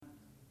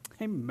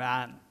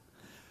Amen.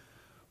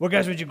 Well,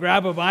 guys, would you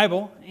grab a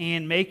Bible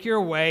and make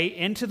your way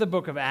into the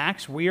book of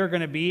Acts? We are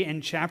going to be in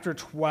chapter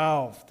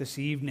 12 this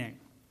evening.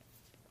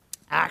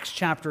 Acts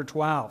chapter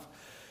 12.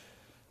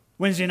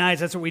 Wednesday nights,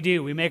 that's what we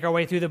do. We make our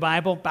way through the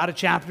Bible about a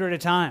chapter at a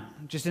time,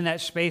 just in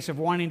that space of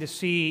wanting to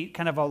see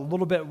kind of a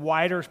little bit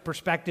wider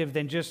perspective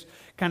than just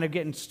kind of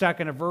getting stuck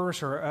in a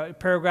verse or a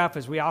paragraph,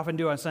 as we often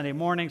do on Sunday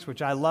mornings,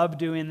 which I love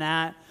doing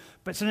that.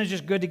 But sometimes it's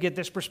just good to get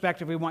this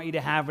perspective. We want you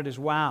to have it as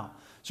well.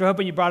 So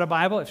hoping you brought a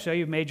Bible. If so,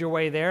 you've made your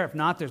way there. If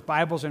not, there's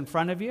Bibles in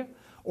front of you.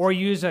 Or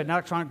use an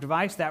electronic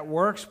device. That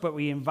works, but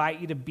we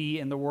invite you to be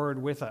in the Word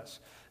with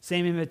us.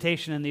 Same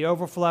invitation in the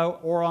overflow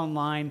or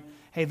online.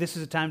 Hey, this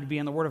is a time to be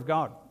in the Word of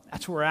God.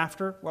 That's what we're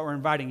after, what we're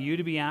inviting you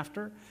to be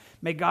after.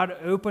 May God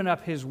open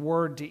up His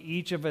Word to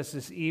each of us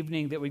this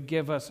evening that would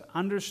give us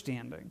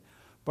understanding,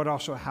 but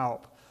also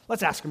help.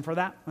 Let's ask Him for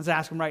that. Let's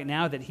ask Him right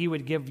now that He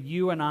would give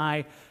you and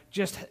I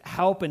just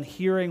help in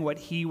hearing what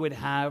He would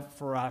have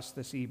for us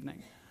this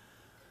evening.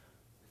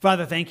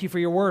 Father, thank you for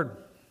your word.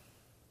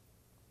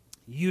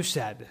 You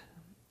said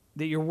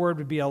that your word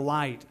would be a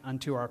light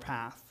unto our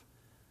path.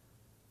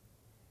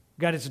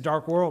 God, it's a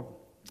dark world.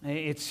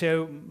 It's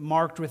so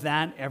marked with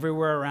that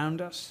everywhere around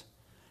us.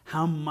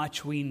 How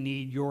much we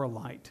need your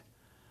light.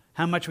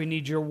 How much we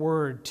need your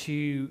word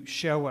to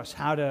show us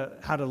how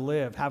to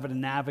live, how to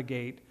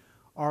navigate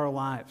our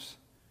lives.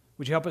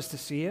 Would you help us to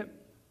see it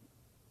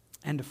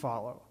and to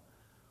follow?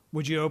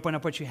 Would you open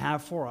up what you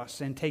have for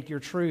us and take your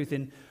truth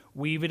and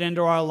weave it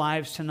into our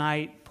lives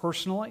tonight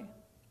personally,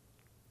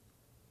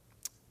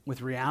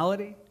 with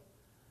reality,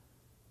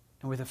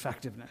 and with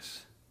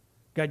effectiveness?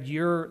 God,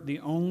 you're the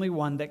only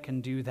one that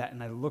can do that,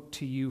 and I look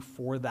to you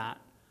for that.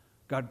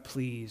 God,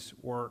 please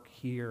work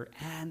here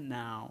and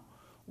now.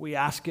 We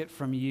ask it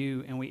from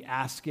you, and we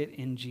ask it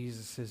in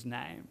Jesus'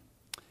 name.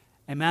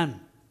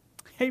 Amen.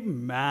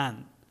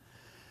 Amen.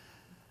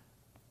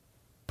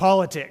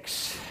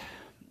 Politics,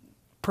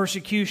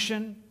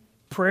 persecution,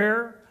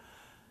 prayer,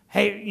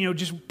 hey,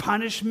 just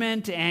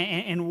punishment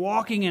and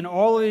walking in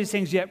all of these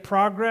things, yet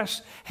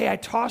progress. Hey, I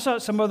toss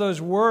out some of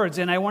those words,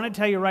 and I want to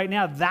tell you right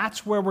now,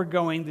 that's where we're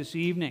going this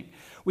evening.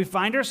 We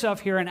find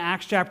ourselves here in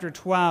Acts chapter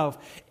 12,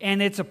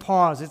 and it's a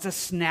pause. It's a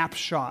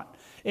snapshot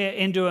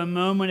into a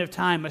moment of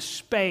time, a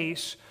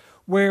space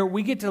where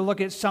we get to look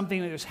at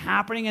something that is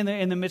happening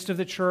in the midst of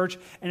the church,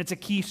 and it's a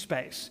key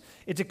space.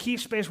 It's a key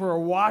space where we're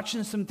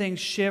watching some things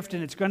shift,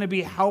 and it's going to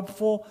be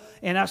helpful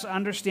in us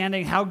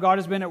understanding how God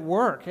has been at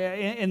work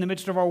in the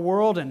midst of our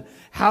world and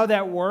how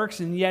that works.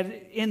 And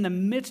yet, in the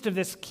midst of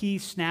this key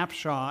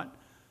snapshot,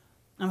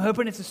 I'm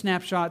hoping it's a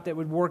snapshot that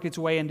would work its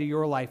way into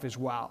your life as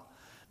well.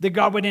 That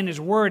God would, in His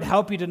Word,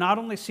 help you to not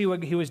only see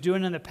what He was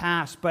doing in the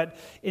past, but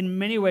in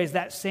many ways,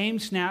 that same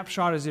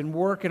snapshot is in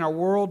work in our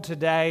world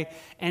today,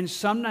 and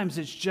sometimes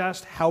it's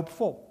just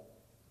helpful.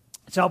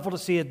 It's helpful to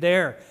see it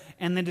there,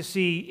 and then to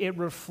see it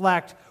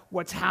reflect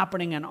what's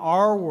happening in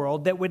our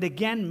world that would,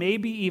 again,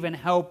 maybe even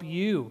help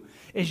you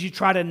as you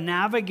try to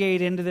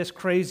navigate into this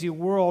crazy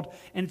world.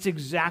 And it's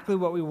exactly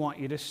what we want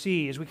you to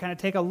see as we kind of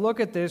take a look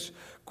at this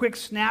quick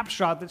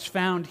snapshot that's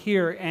found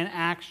here in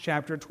Acts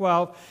chapter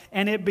 12.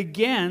 And it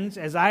begins,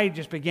 as I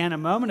just began a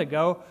moment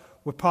ago,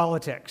 with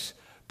politics.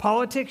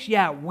 Politics,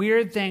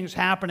 weird things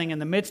happening in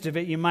the midst of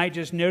it. You might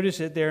just notice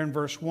it there in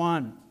verse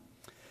 1.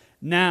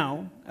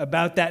 Now,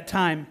 about that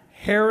time,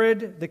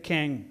 Herod the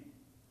king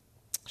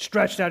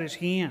stretched out his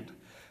hand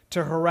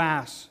to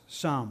harass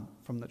some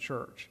from the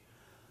church.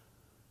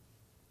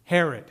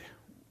 Herod.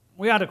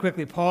 We ought to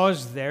quickly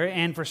pause there,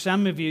 and for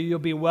some of you, you'll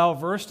be well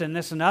versed in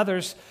this, and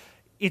others,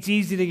 it's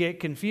easy to get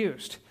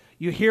confused.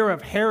 You hear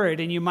of Herod,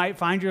 and you might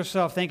find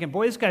yourself thinking,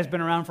 boy, this guy's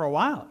been around for a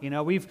while.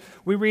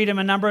 We read him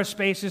a number of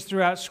spaces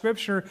throughout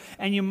Scripture,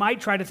 and you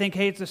might try to think,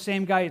 hey, it's the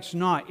same guy. It's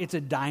not. It's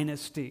a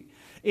dynasty.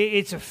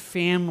 It's a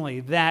family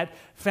that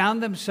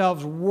found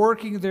themselves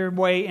working their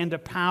way into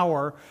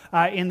power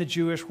in the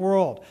Jewish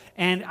world.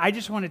 And I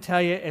just want to tell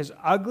you, as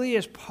ugly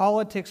as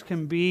politics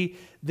can be,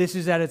 this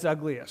is at its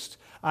ugliest.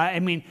 I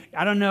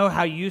don't know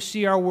how you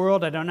see our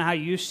world. I don't know how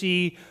you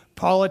see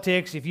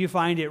politics, if you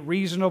find it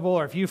reasonable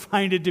or if you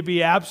find it to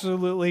be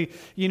absolutely,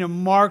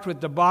 marked with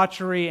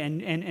debauchery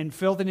and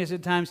filthiness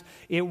at times.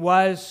 It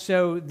was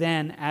so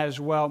then as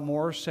well,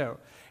 more so.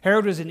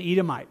 Herod was an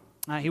Edomite.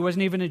 He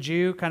wasn't even a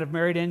Jew, kind of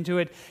married into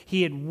it.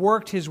 He had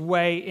worked his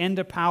way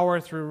into power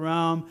through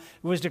Rome,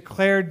 was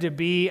declared to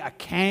be a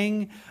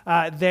king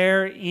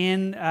there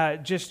in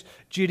just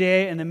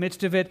Judea in the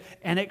midst of it,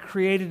 and it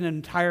created an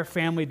entire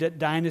family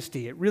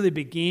dynasty. It really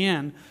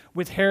began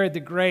with Herod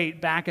the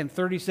Great back in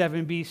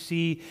 37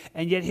 BC,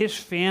 and yet his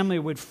family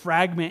would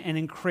fragment and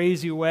in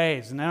crazy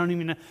ways. And I don't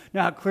even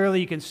know how clearly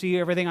you can see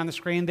everything on the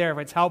screen there, if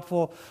it's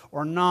helpful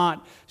or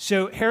not.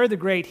 So Herod the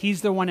Great,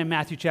 he's the one in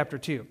Matthew chapter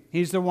 2.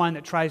 He's the one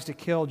that tries to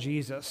kill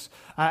Jesus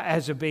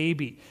as a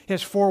baby. He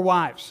has 5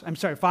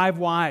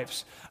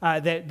 wives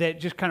that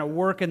just kind of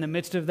work in the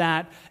midst of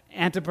that.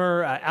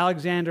 Antipater,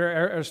 Alexander,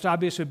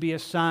 Aristobulus would be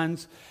his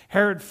sons.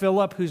 Herod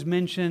Philip, who's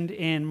mentioned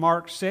in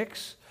Mark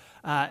 6,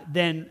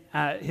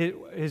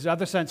 His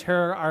other sons,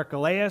 Herod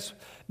Archelaus,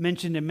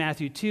 mentioned in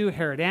Matthew 2,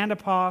 Herod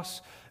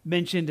Antipas,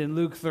 mentioned in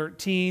Luke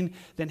 13,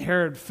 then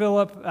Herod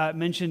Philip,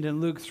 mentioned in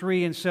Luke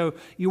 3. And so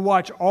you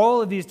watch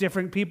all of these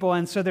different people,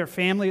 and so they're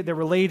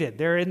related.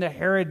 They're in the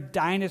Herod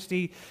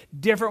dynasty,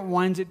 different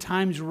ones at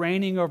times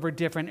reigning over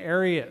different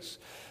areas.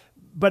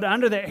 But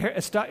under that,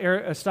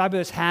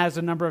 Aristobulus has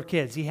a number of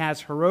kids. He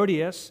has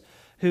Herodias,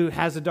 who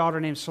has a daughter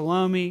named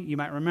Salome. You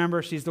might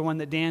remember she's the one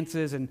that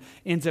dances and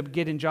ends up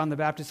getting John the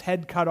Baptist's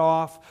head cut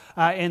off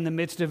in the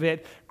midst of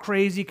it.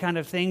 Crazy kind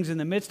of things in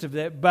the midst of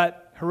it.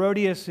 But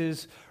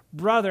Herodias'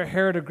 brother,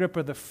 Herod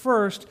Agrippa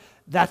I,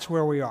 that's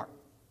where we are.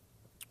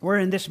 We're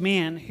in this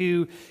man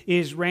who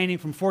is reigning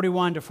from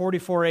 41 to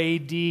 44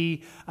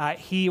 A.D.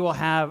 He will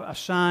have a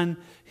son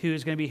who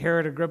is going to be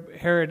Herod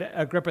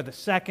Agrippa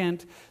II,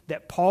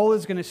 that Paul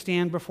is going to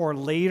stand before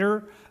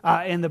later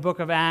in the book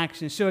of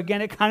Acts. And so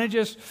again, it kind of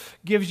just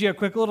gives you a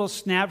quick little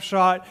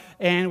snapshot,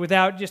 and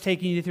without just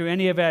taking you through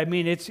any of it, I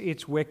mean,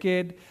 it's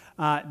wicked.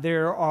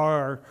 There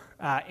are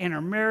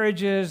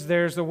intermarriages.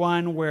 There's the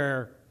one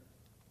where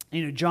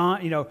John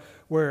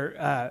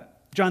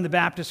the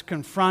Baptist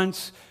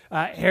confronts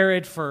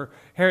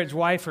Herod's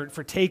wife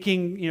for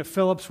taking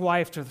Philip's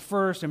wife to the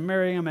first and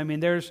marrying him. I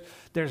mean, there's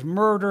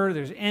murder,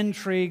 there's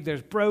intrigue,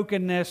 there's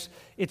brokenness.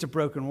 It's a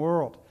broken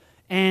world.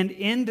 And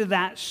into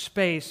that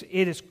space,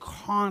 it has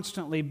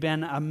constantly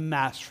been a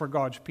mess for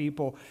God's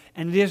people,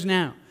 and it is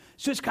now.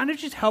 So it's kind of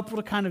just helpful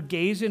to kind of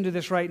gaze into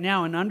this right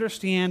now and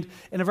understand,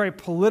 in a very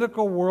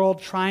political world,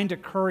 trying to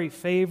curry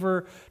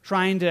favor,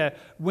 trying to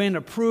win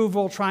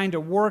approval, trying to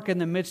work in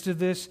the midst of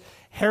this,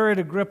 Herod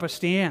Agrippa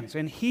stands.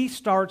 And he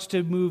starts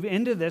to move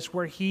into this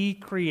where he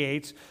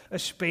creates a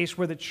space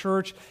where the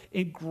church,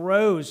 it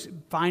grows,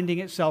 finding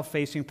itself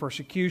facing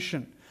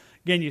persecution.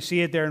 Again, you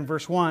see it there in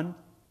verse 1.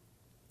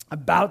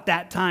 About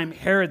that time,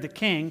 Herod the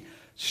king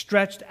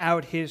stretched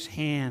out his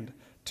hand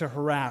to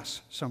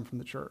harass some from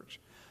the church.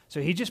 So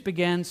he just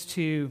begins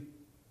to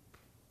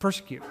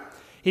persecute.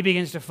 He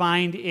begins to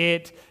find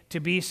it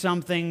to be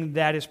something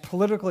that is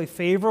politically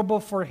favorable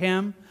for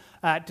him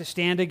to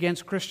stand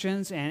against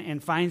Christians,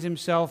 and finds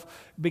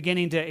himself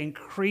beginning to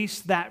increase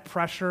that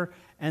pressure.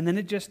 And then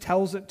it just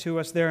tells it to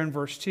us there in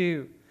verse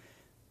 2.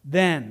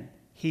 Then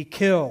he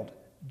killed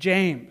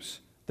James,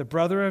 the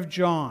brother of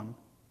John,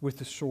 with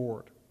the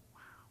sword.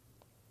 Wow.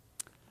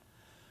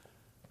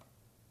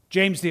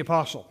 James the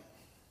apostle.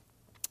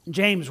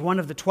 James, one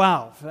of the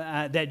 12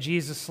 that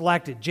Jesus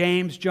selected.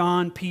 James,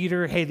 John,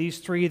 Peter, these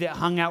three that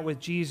hung out with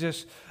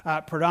Jesus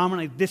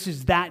predominantly. This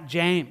is that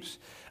James.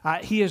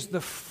 He is the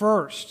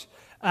first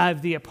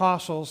of the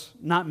apostles,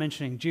 not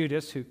mentioning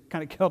Judas, who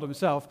kind of killed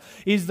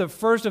himself. He's the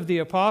first of the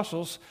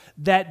apostles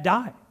that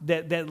died,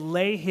 that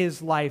lay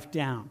his life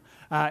down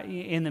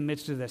in the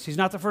midst of this. He's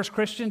not the first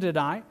Christian to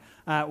die.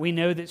 We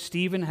know that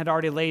Stephen had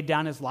already laid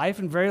down his life,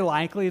 and very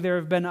likely there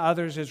have been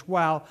others as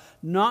well,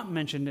 not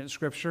mentioned in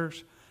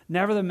Scriptures.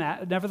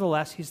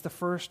 Nevertheless, he's the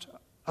first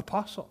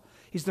apostle.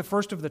 He's the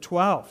first of the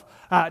 12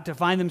 to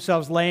find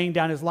themselves laying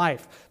down his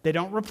life. They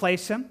don't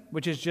replace him,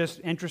 which is just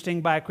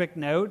interesting by a quick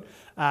note.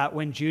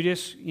 When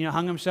Judas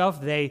hung himself,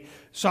 they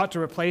sought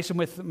to replace him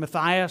with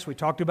Matthias. We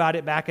talked about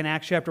it back in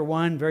Acts chapter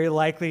 1. Very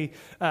likely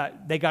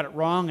they got it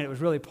wrong, and it was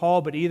really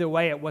Paul. But either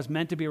way, it was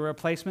meant to be a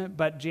replacement.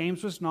 But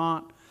James was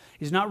not.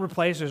 He's not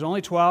replaced. There's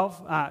only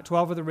 12.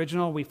 12 of the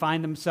original. We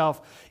find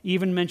themselves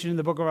even mentioned in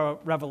the book of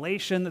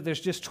Revelation that there's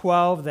just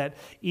 12 that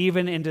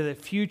even into the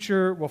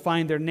future will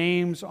find their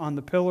names on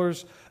the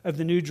pillars of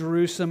the New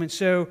Jerusalem. And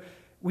so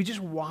we just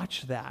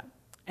watch that.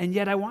 And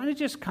yet I want to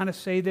just kind of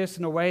say this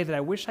in a way that I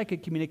wish I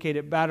could communicate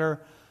it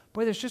better.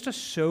 Boy, there's just a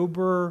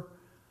sober,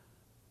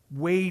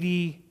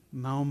 weighty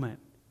moment.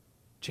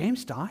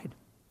 James died.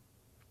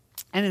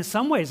 And in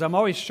some ways, I'm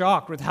always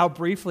shocked with how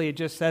briefly it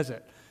just says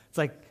it. It's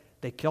like,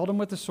 they killed him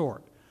with the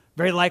sword.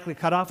 Very likely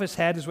cut off his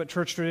head is what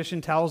church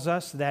tradition tells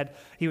us, that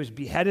he was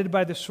beheaded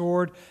by the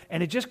sword.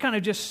 And it just kind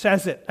of just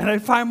says it. And I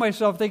find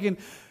myself thinking,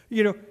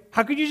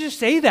 how could you just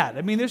say that?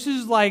 I mean, this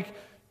is like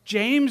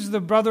James, the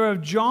brother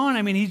of John.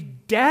 I mean, he's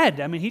dead.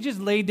 I mean, he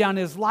just laid down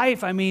his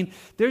life. I mean,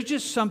 there's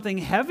just something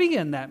heavy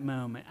in that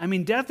moment. I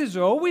mean, death is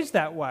always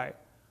that way.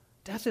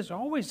 Death is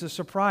always a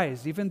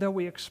surprise, even though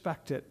we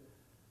expect it.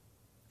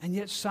 And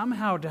yet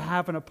somehow to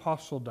have an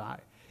apostle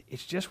die,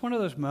 it's just one of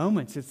those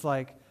moments. It's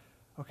like,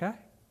 okay,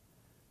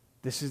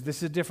 this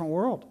is a different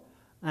world.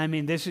 I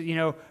mean, this is,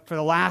 for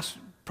the last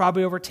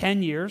probably over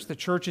 10 years, the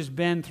church has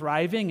been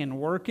thriving and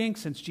working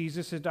since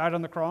Jesus has died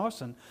on the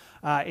cross, and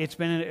it's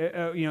been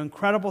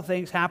incredible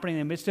things happening in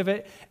the midst of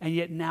it. And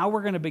yet now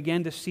we're going to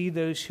begin to see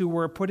those who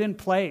were put in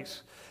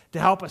place to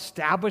help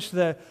establish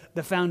the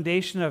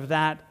foundation of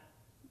that.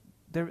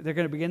 They're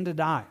going to begin to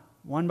die.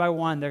 One by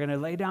one, they're going to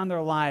lay down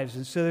their lives.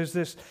 And so there's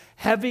this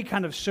heavy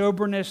kind of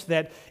soberness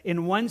that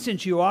in one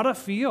sense you ought to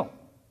feel.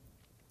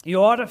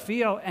 You ought to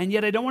feel, and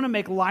yet I don't want to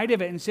make light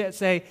of it and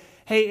say,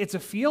 hey, it's a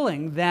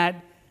feeling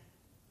that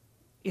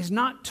is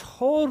not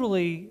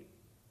totally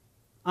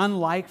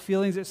unlike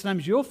feelings that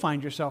sometimes you'll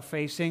find yourself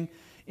facing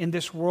in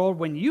this world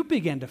when you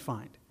begin to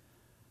find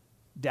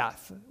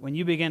death, when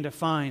you begin to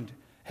find,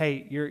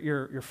 hey,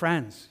 your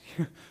friends,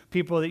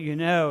 people that you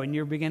know, and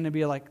you begin to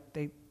be like,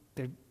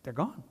 they're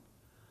gone.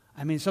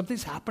 I mean,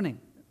 something's happening.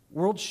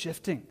 World's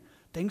shifting.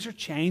 Things are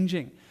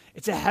changing.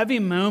 It's a heavy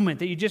moment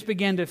that you just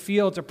begin to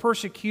feel. It's a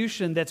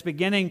persecution that's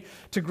beginning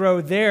to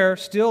grow there,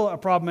 still a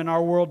problem in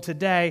our world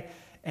today,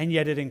 and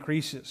yet it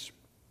increases.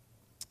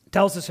 It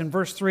tells us in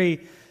verse 3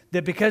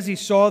 that because he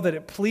saw that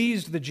it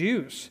pleased the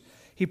Jews,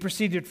 he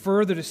proceeded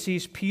further to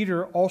seize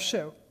Peter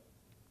also.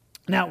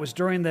 Now, it was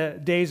during the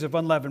days of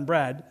unleavened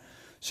bread,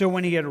 so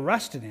when he had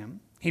arrested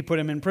him, he put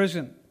him in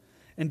prison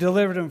and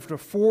delivered him to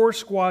 4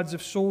 squads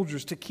of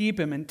soldiers to keep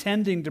him,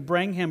 intending to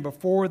bring him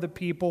before the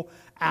people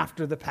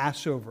after the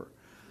Passover.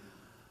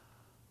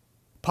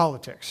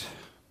 Politics.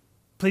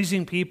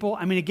 Pleasing people.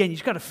 I mean, again, you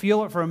just got to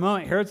feel it for a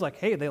moment. Herod's like,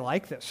 hey, they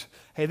like this.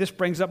 Hey, this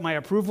brings up my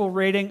approval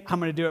rating. I'm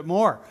going to do it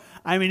more.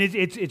 I mean,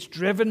 it's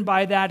driven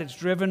by that. It's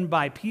driven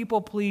by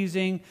people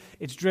pleasing.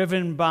 It's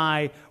driven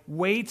by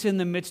weights in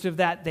the midst of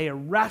that. They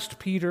arrest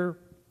Peter,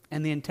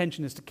 and the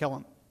intention is to kill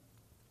him.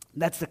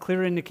 That's the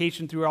clear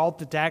indication throughout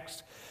the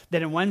text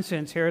that in one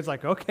sense, Herod's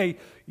like, okay,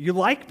 you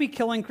like me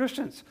killing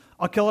Christians.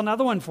 I'll kill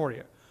another one for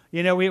you.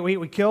 You know,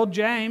 we killed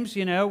James,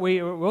 you know,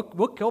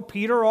 we'll kill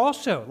Peter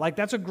also. Like,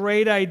 that's a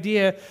great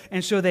idea.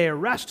 And so they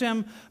arrest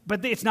him,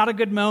 but it's not a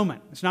good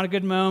moment. It's not a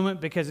good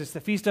moment because it's the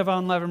Feast of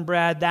Unleavened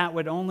Bread. That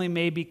would only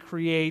maybe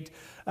create,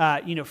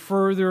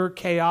 further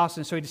chaos.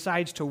 And so he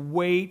decides to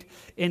wait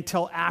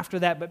until after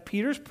that. But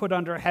Peter's put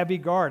under heavy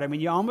guard. I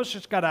mean, you almost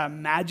just got to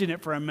imagine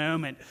it for a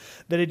moment,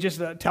 that it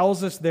just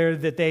tells us there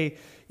that they,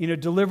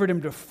 delivered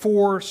him to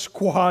 4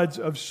 squads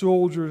of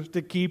soldiers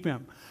to keep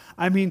him.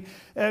 I mean,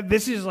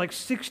 this is like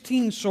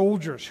 16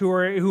 soldiers who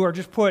are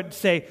just put,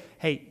 say,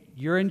 hey,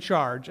 you're in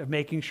charge of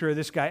making sure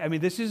this guy, I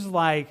mean, this is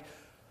like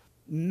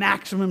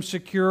maximum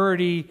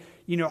security,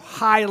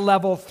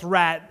 high-level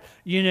threat,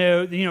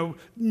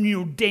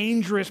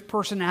 dangerous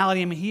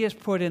personality. I mean, he has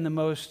put in the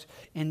most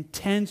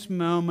intense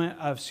moment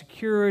of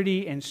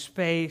security and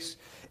space,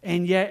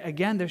 and yet,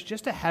 again, there's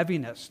just a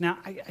heaviness. Now,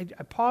 I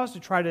pause to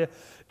try to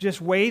just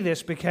weigh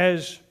this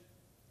because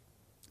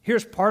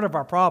here's part of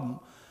our problem.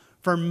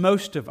 For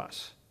most of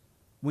us,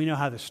 we know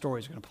how this story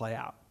is going to play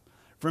out.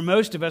 For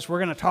most of us, we're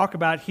going to talk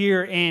about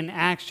here in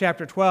Acts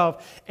chapter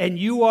 12, and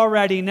you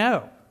already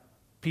know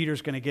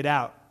Peter's going to get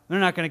out. They're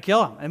not going to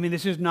kill him. I mean,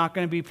 this is not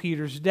going to be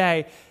Peter's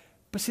day.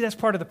 But see, that's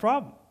part of the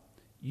problem.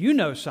 You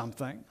know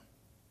something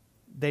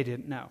they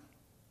didn't know.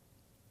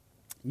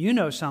 You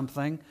know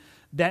something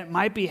that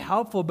might be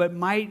helpful, but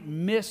might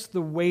miss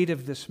the weight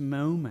of this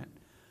moment.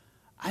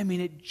 I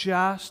mean, it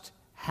just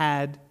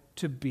had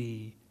to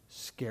be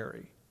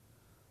scary.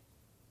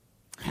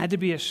 Had to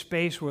be a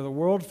space where the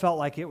world felt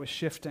like it was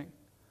shifting.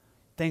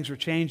 Things were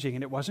changing,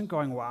 and it wasn't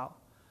going well.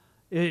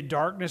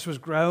 Darkness was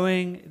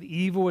growing.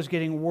 Evil was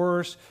getting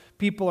worse.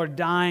 People are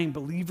dying.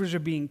 Believers are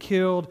being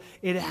killed.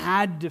 It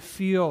had to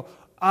feel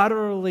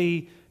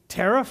utterly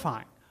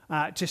terrifying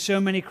to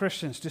so many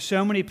Christians, to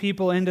so many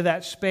people into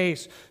that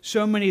space,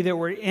 so many that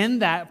were in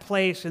that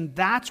place. And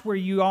that's where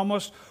you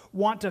almost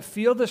want to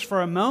feel this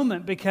for a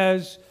moment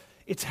because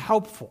it's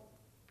helpful.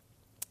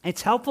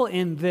 It's helpful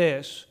in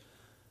this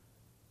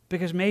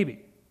because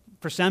maybe,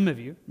 for some of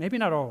you, maybe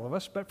not all of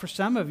us, but for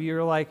some of you,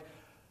 you're like,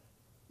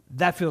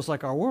 that feels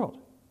like our world.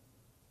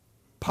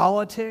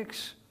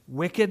 Politics,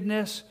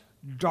 wickedness,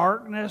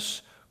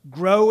 darkness,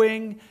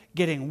 growing,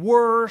 getting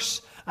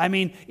worse. I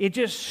mean, it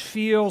just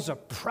feels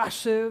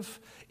oppressive.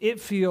 It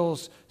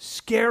feels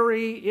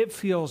scary. It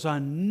feels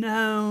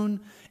unknown.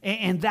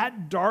 And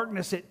that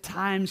darkness at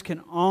times can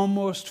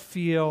almost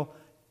feel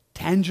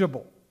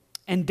tangible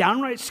and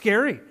downright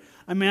scary.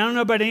 I mean, I don't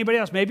know about anybody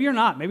else. Maybe you're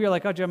not. Maybe you're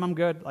like, oh, Jim, I'm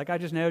good. Like, I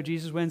just know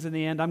Jesus wins in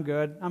the end. I'm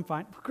good. I'm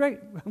fine. Great.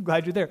 I'm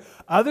glad you're there.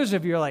 Others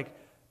of you are like,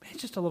 man,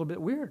 it's just a little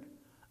bit weird.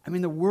 I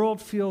mean, the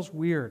world feels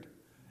weird.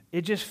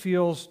 It just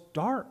feels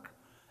dark.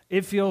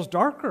 It feels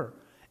darker.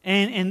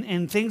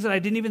 And things that I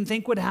didn't even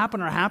think would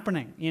happen are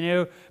happening.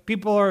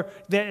 People are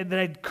that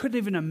I couldn't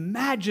even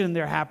imagine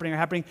they're happening are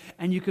happening.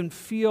 And you can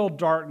feel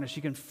darkness.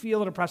 You can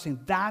feel it oppressing.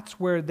 That's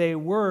where they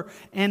were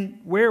and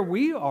where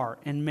we are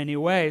in many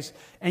ways.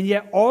 And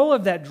yet all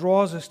of that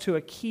draws us to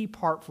a key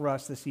part for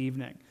us this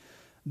evening.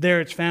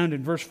 There it's found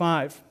in verse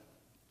 5.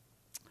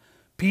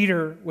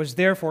 Peter was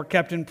therefore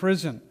kept in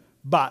prison,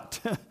 but,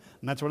 and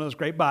that's one of those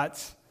great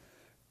buts,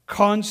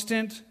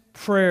 constant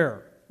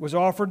prayer was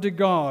offered to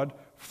God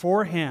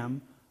for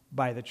him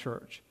by the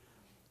church.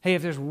 Hey,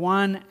 if there's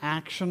one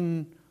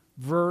action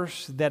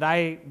verse that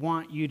I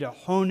want you to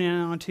hone in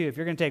on to, if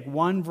you're going to take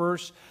one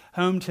verse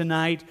home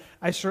tonight,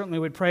 I certainly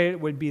would pray it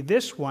would be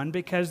this one,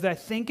 because I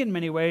think in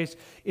many ways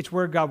it's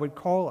where God would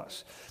call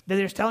us. That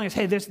they're telling us,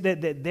 hey,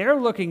 that they're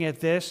looking at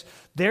this,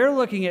 they're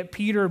looking at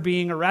Peter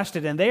being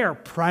arrested, and they are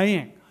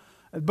praying.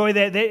 Boy,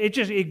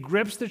 it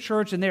grips the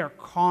church, and they are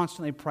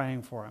constantly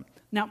praying for him.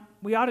 Now,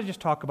 we ought to just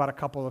talk about a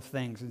couple of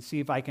things and see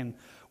if I can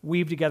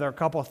weave together a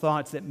couple of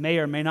thoughts that may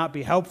or may not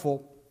be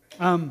helpful.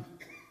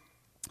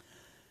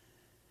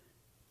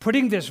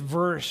 Putting this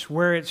verse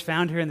where it's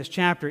found here in this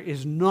chapter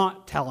is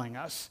not telling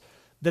us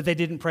that they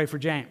didn't pray for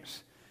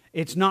James.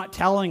 It's not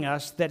telling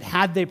us that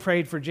had they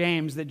prayed for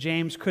James, that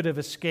James could have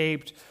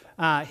escaped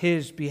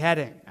his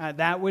beheading.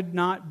 That would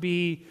not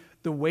be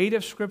the weight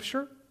of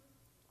Scripture.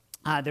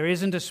 There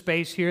isn't a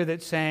space here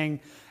that's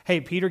saying, hey,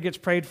 Peter gets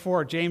prayed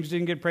for, James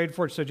didn't get prayed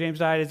for, so James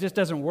died. It just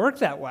doesn't work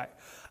that way.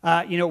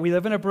 We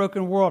live in a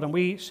broken world, and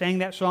we sang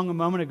that song a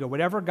moment ago,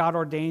 whatever God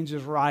ordains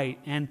is right.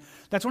 And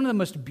that's one of the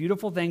most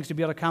beautiful things, to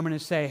be able to come in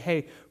and say,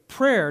 hey,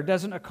 prayer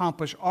doesn't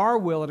accomplish our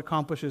will, it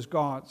accomplishes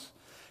God's.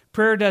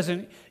 Prayer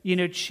doesn't,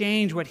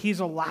 change what he's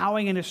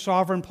allowing in his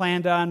sovereign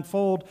plan to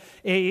unfold.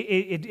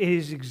 It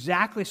is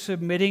exactly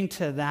submitting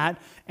to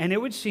that. And it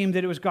would seem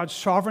that it was God's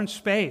sovereign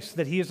space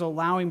that he is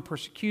allowing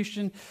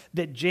persecution,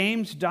 that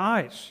James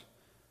dies.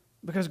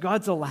 Because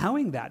God's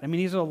allowing that. I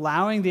mean, he's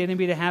allowing the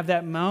enemy to have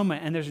that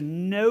moment. And there's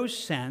no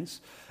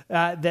sense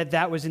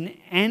that was in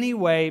any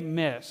way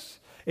missed.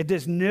 It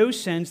does no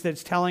sense that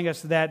it's telling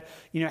us that,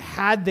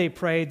 had they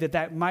prayed,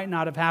 that might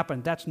not have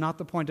happened. That's not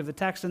the point of the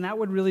text. And that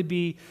would really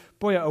be,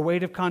 a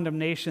weight of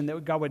condemnation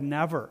that God would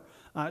never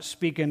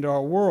speak into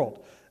our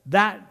world.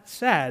 That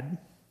said,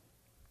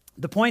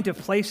 the point of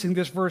placing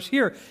this verse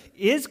here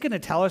is going to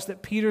tell us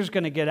that Peter's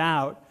going to get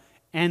out,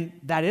 and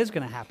that is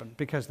going to happen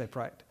because they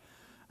prayed.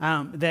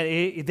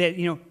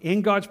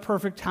 In God's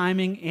perfect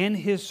timing, in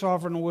his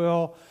sovereign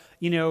will,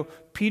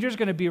 Peter's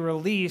going to be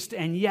released,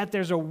 and yet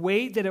there's a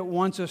weight that it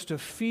wants us to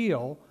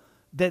feel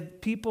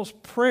that people's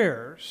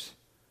prayers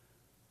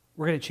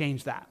were going to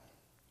change that.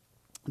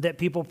 That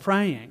people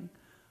praying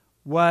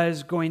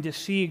was going to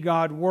see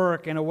God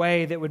work in a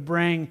way that would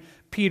bring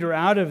Peter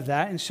out of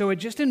that. And so it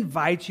just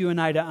invites you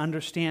and I to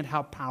understand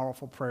how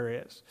powerful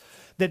prayer is.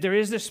 That there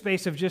is this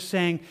space of just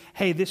saying,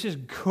 hey, this is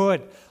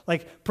good.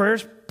 Like,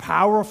 prayer's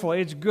powerful.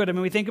 It's good. I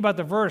mean, we think about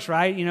the verse,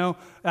 right?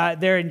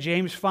 There in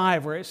James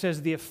 5, where it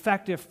says, the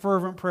effective,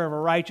 fervent prayer of a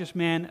righteous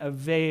man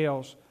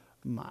avails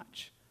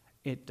much.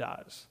 It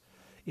does.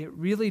 It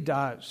really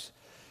does.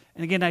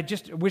 And again, I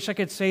just wish I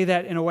could say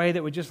that in a way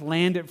that would just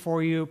land it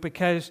for you,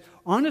 because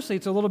honestly,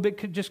 it's a little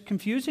bit just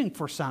confusing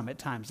for some at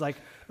times. Like,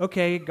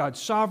 okay,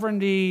 God's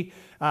sovereignty,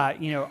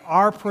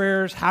 our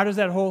prayers, how does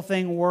that whole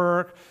thing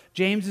work?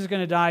 James is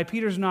going to die,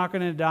 Peter's not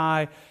going to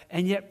die,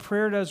 and yet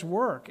prayer does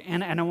work.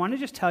 And I want to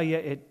just tell you,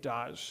 it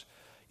does.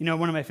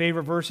 One of my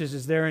favorite verses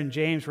is there in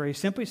James, where he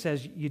simply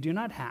says, you do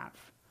not have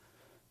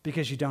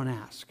because you don't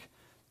ask.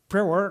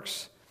 Prayer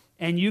works,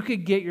 and you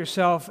could get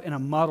yourself in a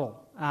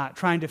muddle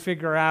trying to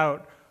figure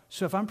out,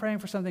 so if I'm praying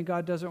for something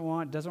God doesn't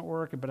want, it doesn't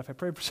work, but if I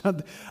pray for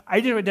something,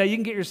 you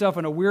can get yourself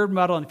in a weird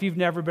muddle, and if you've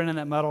never been in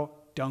that muddle,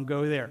 don't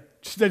go there.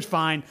 That's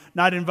fine.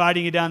 Not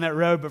inviting you down that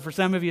road, but for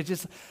some of you, but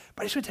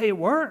I just want to tell you, it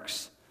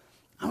works.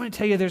 I want to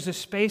tell you there's a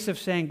space of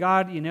saying,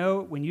 God,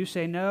 when you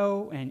say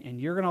no and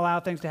you're going to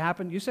allow things to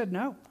happen, you said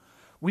no.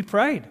 We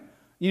prayed.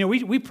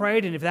 We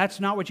prayed, and if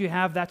that's not what you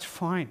have, that's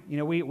fine.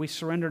 We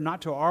surrender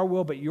not to our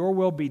will, but your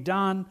will be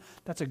done.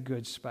 That's a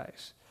good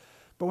space.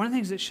 But one of the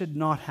things that should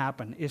not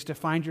happen is to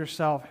find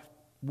yourself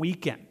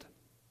weakened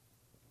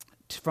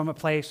from a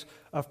place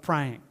of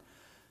praying.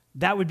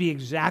 That would be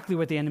exactly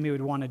what the enemy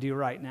would want to do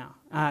right now.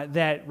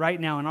 That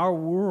right now in our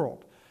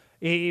world,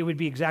 it would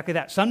be exactly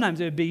that. Sometimes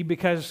it would be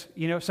because,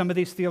 some of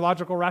these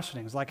theological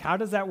wrestlings, like how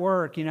does that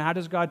work? How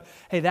does God,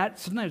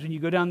 sometimes when you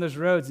go down those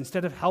roads,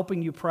 instead of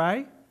helping you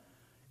pray,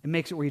 it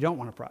makes it where you don't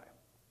want to pray.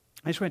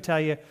 I just want to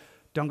tell you,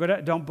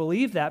 don't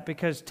believe that,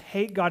 because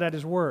take God at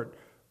his word.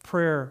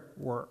 Prayer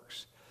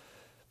works.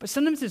 But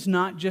sometimes it's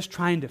not just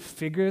trying to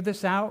figure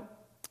this out.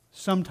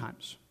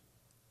 Sometimes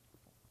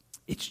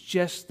it's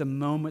just the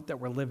moment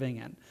that we're living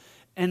in.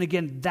 And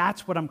again,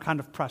 that's what I'm kind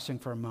of pressing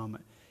for a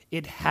moment.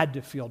 It had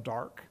to feel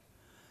dark.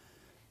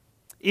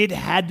 It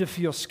had to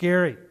feel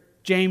scary.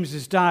 James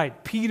has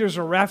died. Peter's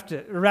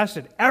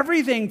arrested.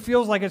 Everything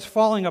feels like it's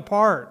falling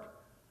apart.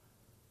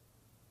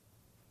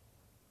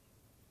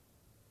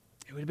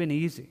 It would have been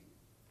easy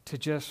to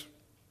just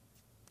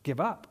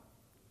give up.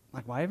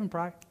 Like, why even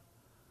pray?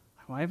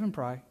 Why even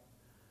pray?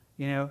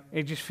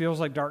 It just feels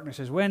like darkness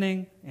is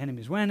winning,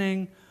 enemy's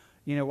winning.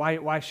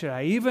 Why should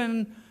I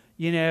even,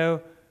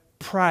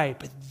 pray?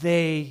 But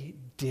they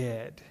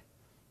did.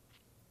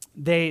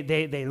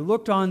 They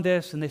looked on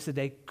this and they said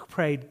they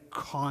prayed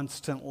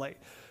constantly.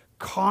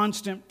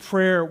 Constant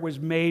prayer was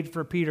made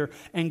for Peter,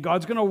 and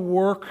God's going to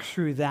work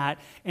through that.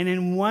 And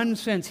in one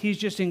sense, he's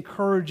just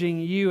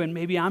encouraging you, and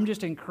maybe I'm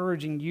just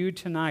encouraging you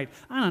tonight.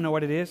 I don't know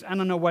what it is. I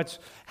don't know what's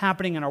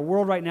happening in our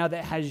world right now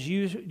that has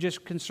you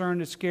just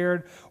concerned and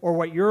scared, or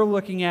what you're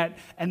looking at.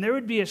 And there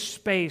would be a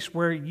space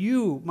where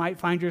you might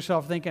find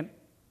yourself thinking,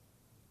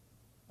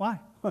 why?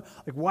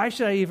 Why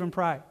should I even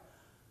pray?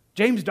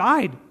 James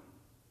died.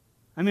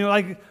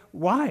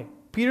 Why?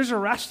 Peter's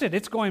arrested.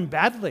 It's going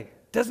badly.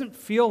 Doesn't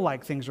feel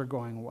like things are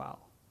going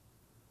well.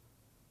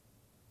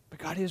 But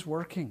God is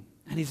working,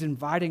 and he's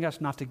inviting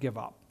us not to give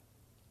up.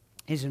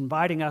 He's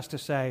inviting us to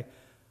say,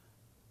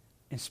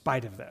 in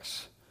spite of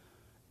this,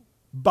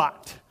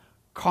 but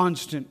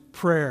constant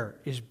prayer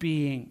is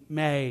being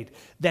made.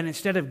 Then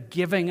instead of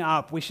giving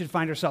up, we should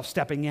find ourselves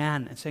stepping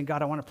in and saying,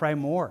 God, I want to pray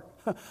more.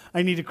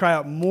 I need to cry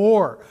out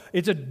more.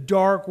 It's a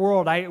dark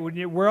world.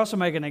 Where else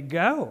am I going to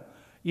go?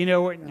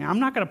 I'm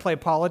not going to play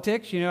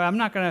politics. I'm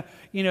not going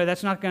to,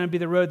 that's not going to be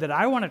the road that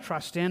I want to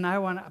trust in.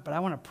 But I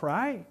want to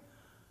pray.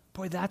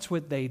 Boy, that's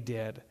what they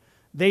did.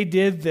 They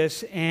did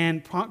this,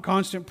 and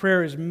constant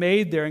prayer is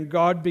made there, and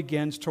God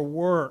begins to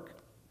work.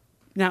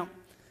 Now,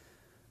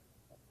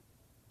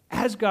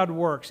 as God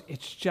works,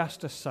 it's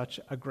just such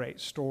a great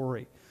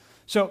story.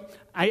 So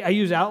I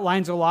use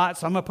outlines a lot,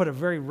 so I'm going to put a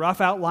very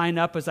rough outline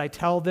up as I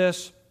tell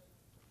this.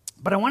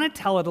 But I want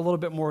to tell it a little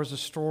bit more as a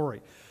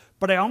story.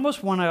 But I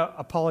almost want to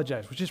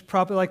apologize, which is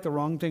probably like the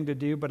wrong thing to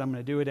do, but I'm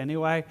going to do it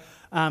anyway.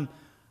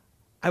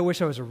 I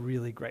wish I was a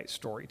really great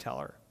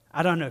storyteller.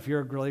 I don't know if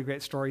you're a really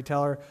great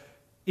storyteller.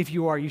 If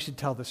you are, you should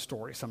tell this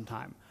story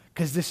sometime,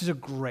 because this is a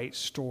great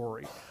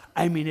story.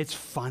 I mean, it's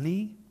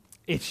funny,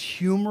 it's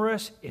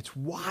humorous, it's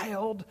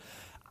wild.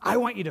 I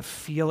want you to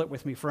feel it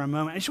with me for a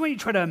moment. I just want you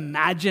to try to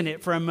imagine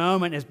it for a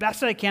moment. As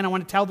best I can, I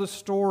want to tell the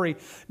story,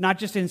 not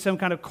just in some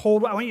kind of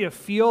cold way. I want you to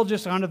feel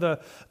just under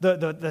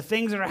the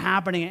things that are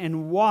happening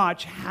and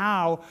watch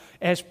how,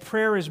 as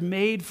prayer is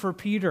made for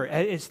Peter,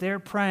 as they're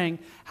praying,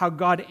 how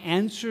God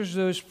answers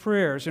those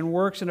prayers and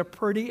works in a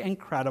pretty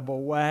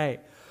incredible way.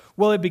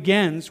 Well, it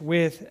begins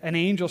with an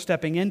angel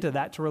stepping into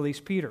that to release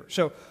Peter.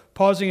 So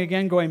pausing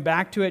again, going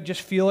back to it,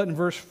 just feel it in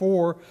verse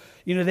 4.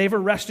 They've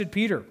arrested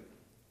Peter.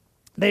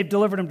 They've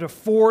delivered him to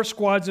 4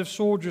 squads of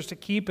soldiers to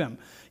keep him.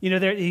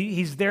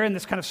 He's there in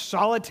this kind of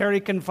solitary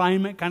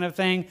confinement kind of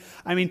thing.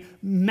 I mean,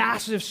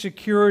 massive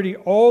security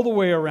all the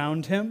way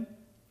around him.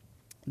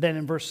 Then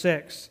in verse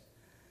 6,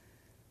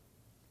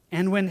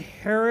 and when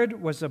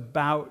Herod was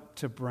about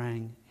to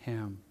bring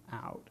him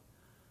out.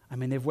 I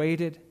mean, they've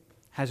waited.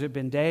 Has it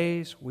been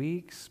days,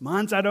 weeks,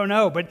 months? I don't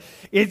know. But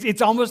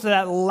it's almost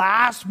that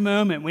last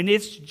moment when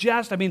it's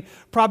just,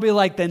 probably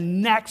like the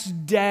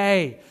next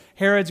day,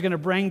 Herod's going to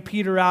bring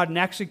Peter out and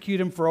execute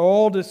him for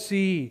all to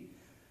see.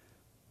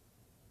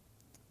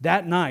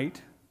 That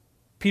night,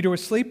 Peter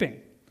was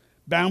sleeping,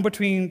 bound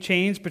between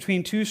chains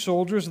between 2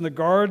 soldiers, and the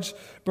guards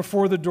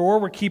before the door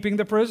were keeping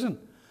the prison.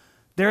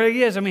 There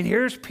he is.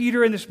 Here's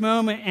Peter in this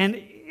moment, and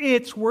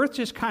it's worth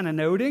just kind of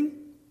noting.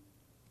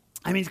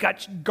 He's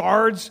got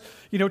guards,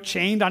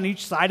 chained on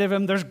each side of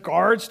him. There's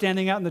guards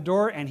standing out in the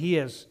door, and he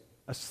is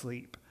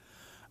asleep.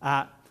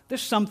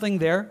 There's something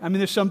there.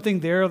 There's something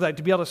there that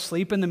to be able to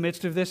sleep in the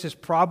midst of this is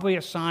probably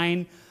a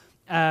sign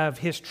of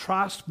his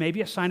trust,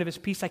 maybe a sign of his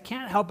peace. I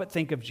can't help but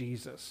think of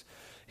Jesus,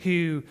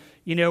 who,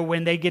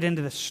 when they get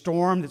into the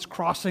storm that's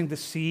crossing the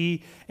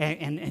sea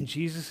and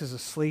Jesus is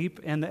asleep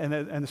in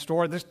the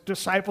storm, the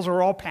disciples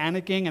are all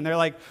panicking and they're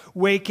like,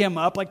 wake him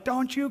up, like,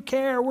 don't you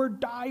care? We're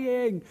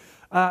dying.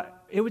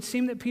 It would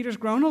seem that Peter's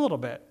grown a little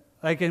bit.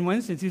 Like in one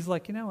instance, he's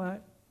like, you know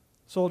what?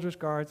 Soldiers,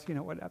 guards,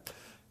 whatever.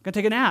 Gonna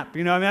take a nap,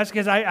 that's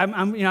because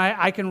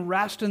I can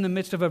rest in the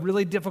midst of a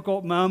really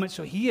difficult moment.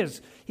 So he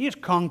is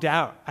conked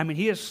out.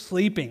 He is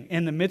sleeping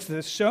in the midst of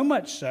this, so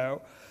much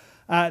so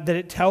that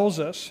it tells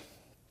us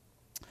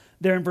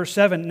there in verse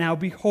 7, now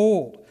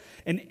behold,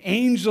 an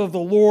angel of the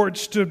Lord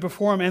stood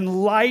before him,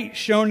 and light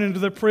shone into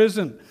the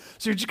prison.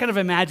 So you're just kind of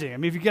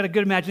imagining. If you've got a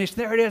good imagination,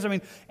 there it is.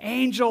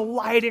 Angel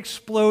light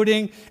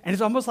exploding, and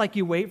it's almost like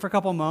you wait for a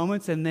couple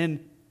moments, and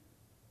then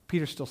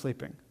Peter's still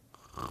sleeping.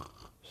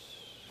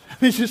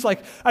 It's just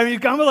like,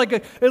 it's kind of like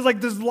it's like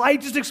this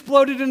light just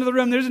exploded into the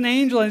room. There's an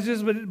angel, and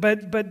it's just,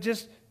 but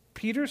just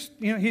Peter's,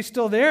 he's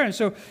still there. And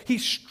so he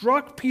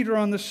struck Peter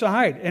on the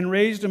side and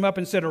raised him up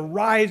and said,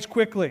 arise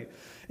quickly.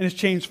 And his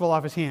chains fell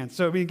off his hands.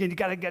 So again, you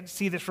got to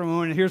see this for a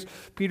moment. And here's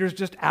Peter's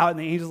just out, and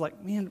the angel's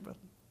like, man,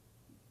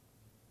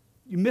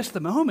 you missed the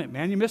moment,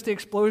 man. You missed the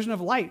explosion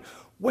of light.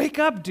 Wake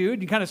up, dude.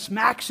 He kind of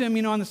smacks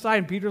him, on the side.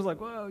 And Peter's like,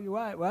 whoa, you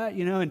what?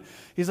 And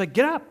he's like,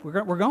 get up.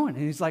 We're going.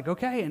 And he's like,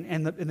 okay.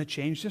 And the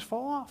chains just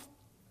fall off.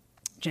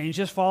 Chains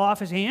just fall off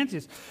his hands.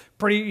 He's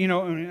pretty,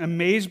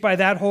 amazed by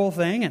that whole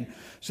thing. And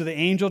so the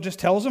angel just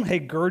tells him, hey,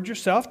 gird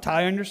yourself,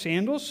 tie on your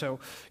sandals. So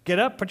get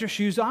up, put your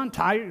shoes on,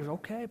 tie.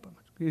 Okay.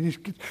 He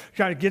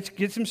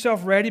gets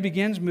himself ready,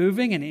 begins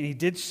moving, and he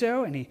did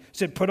so. And he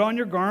said, put on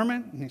your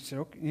garment. And he said,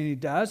 okay. And he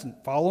does, and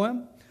follow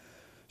him.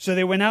 So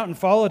they went out and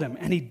followed him.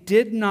 And he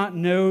did not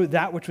know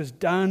that which was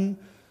done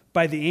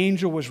by the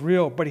angel was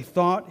real, but he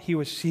thought he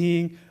was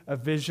seeing a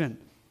vision.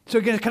 So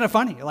again, it's kind of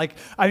funny.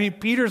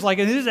 Peter's like,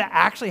 and this is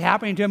actually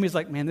happening to him. He's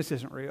like, man, this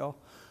isn't real.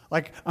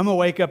 Like, I'm going to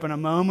wake up in a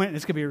moment, and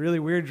it's going to be a really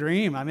weird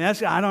dream. I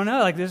don't know.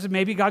 Like, this is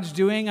maybe God's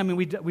doing.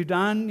 We've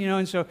done,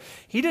 and so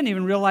he didn't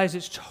even realize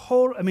it's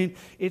total.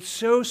 It's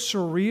so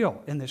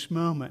surreal in this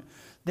moment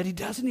that he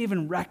doesn't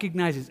even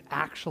recognize it's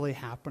actually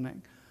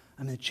happening.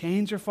 The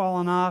chains are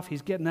falling off.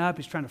 He's getting up.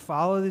 He's trying to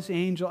follow this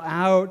angel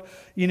out,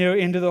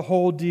 into the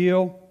whole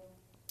deal.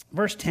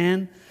 Verse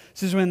 10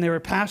 says, when they were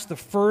past the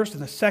first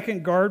and the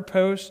second guard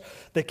posts,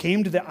 they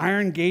came to the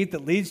iron gate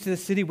that leads to the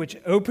city, which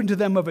opened to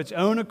them of its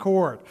own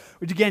accord.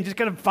 Which, again, just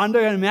kind of fun to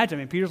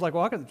imagine. Peter's like,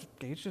 well, the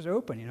gate's just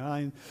open,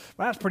 well,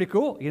 that's pretty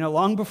cool.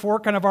 Long before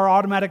kind of our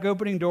automatic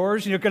opening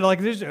doors, kind of like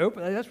this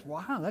open.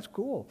 Wow, that's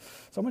cool.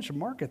 Someone should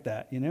market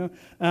that,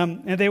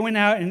 And they went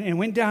out and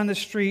went down the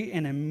street,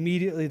 and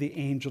immediately the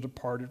angel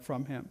departed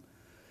from him.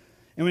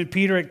 And when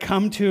Peter had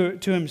come to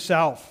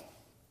himself,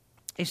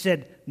 He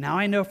said, now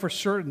I know for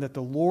certain that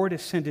the Lord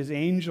has sent his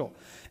angel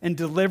and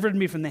delivered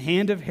me from the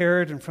hand of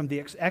Herod and from the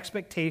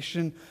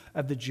expectation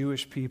of the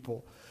Jewish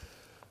people.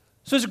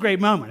 So it's a great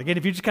moment. Again,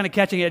 if you're just kind of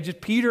catching it, just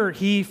Peter,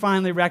 he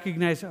finally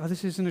recognized, oh,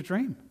 this isn't a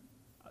dream.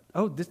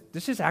 Oh,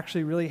 this is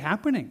actually really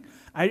happening.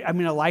 I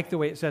mean, I like the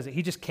way it says it.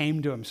 He just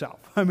came to himself.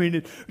 I mean,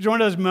 it was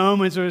one of those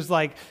moments where it was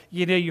like,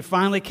 you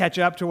finally catch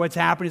up to what's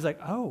happening. He's like,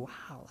 oh,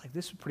 wow, like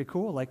this is pretty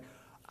cool. Like,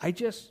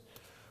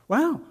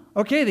 wow,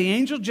 okay, the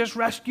angel just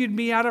rescued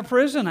me out of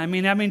prison. I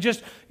mean,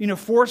 just,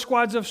 4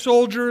 squads of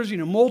soldiers,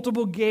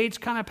 multiple gates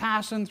kind of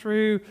passing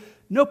through.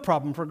 No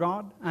problem for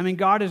God. I mean,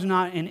 God is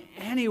not in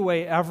any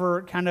way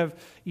ever kind of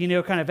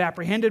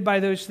apprehended by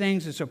those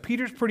things. And so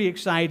Peter's pretty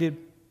excited.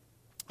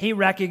 He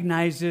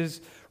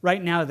recognizes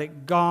right now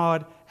that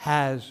God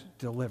has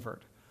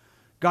delivered.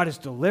 God has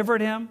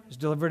delivered him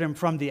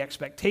from the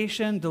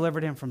expectation,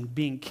 delivered him from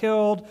being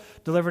killed,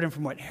 delivered him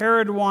from what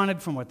Herod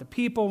wanted, from what the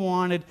people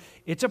wanted.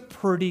 It's a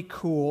pretty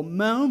cool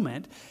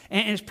moment.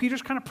 And as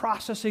Peter's kind of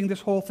processing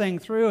this whole thing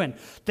through and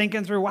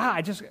thinking through, wow,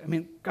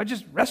 God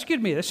just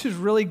rescued me. This is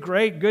really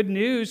great, good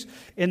news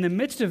in the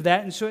midst of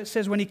that. And so it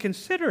says when he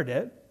considered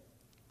it,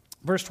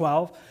 verse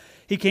 12,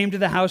 he came to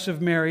the house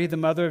of Mary, the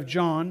mother of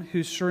John,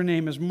 whose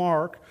surname is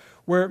Mark,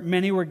 where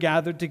many were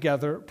gathered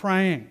together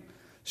praying.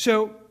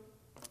 So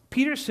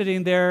Peter's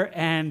sitting there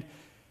and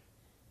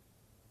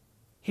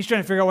he's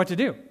trying to figure out what to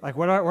do. Like,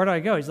 where do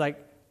I go? He's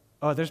like,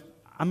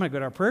 I'm going to go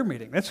to our prayer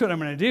meeting. That's what I'm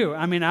going to do.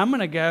 I'm going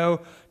to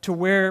go to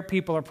where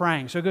people are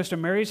praying. So he goes to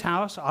Mary's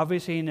house.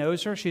 Obviously, he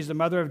knows her. She's the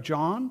mother of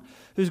John,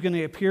 who's going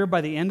to appear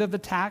by the end of the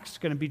text. It's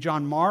going to be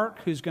John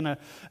Mark, who's going to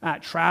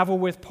travel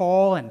with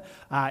Paul and,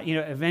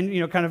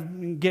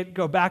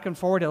 go back and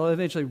forward. He'll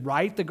eventually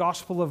write the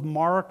Gospel of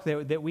Mark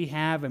that we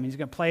have. I mean, he's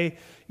going to play,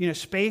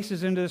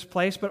 spaces into this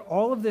place. But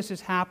all of this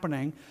is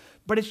happening.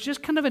 But it's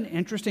just kind of an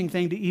interesting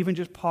thing to even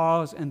just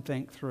pause and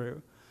think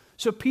through.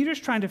 So Peter's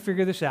trying to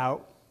figure this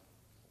out.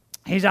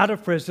 He's out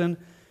of prison,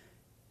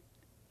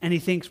 and he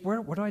thinks,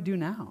 what do I do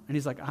now? And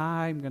he's like,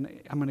 I'm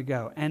gonna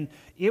go. And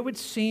it would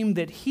seem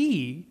that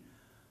he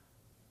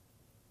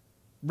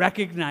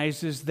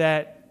recognizes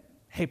that,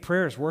 hey,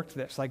 prayer has worked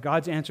this. Like,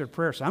 God's answered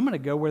prayer, so I'm going to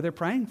go where they're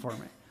praying for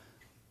me.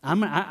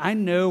 I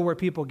know where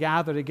people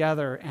gather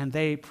together, and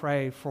they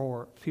pray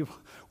for people.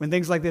 When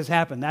things like this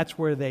happen, that's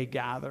where they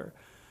gather.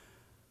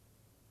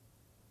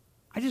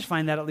 I just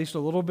find that at least a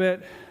little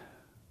bit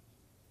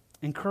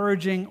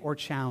encouraging or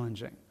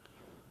challenging.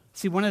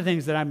 See, one of the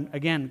things that I'm,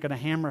 again, going to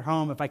hammer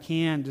home, if I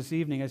can, this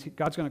evening, is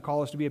God's going to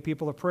call us to be a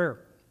people of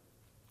prayer.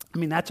 I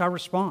mean, that's our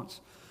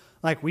response.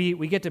 Like,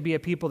 we get to be a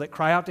people that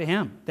cry out to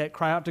Him, that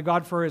cry out to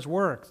God for His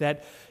work,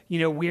 that,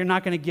 we're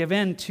not going to give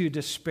in to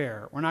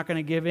despair. We're not going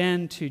to give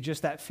in to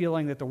just that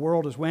feeling that the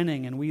world is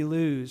winning and we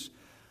lose.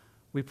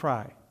 We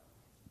pray.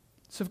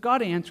 So if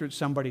God answered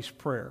somebody's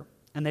prayer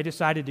and they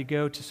decided to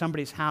go to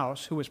somebody's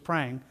house who was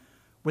praying,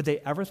 would they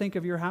ever think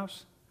of your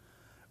house?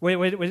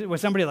 Was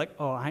somebody like,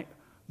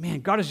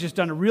 man, God has just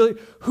done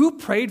who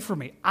prayed for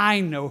me?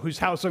 I know whose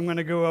house I'm going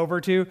to go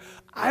over to.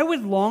 I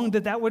would long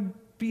that would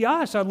be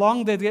us. I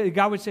long that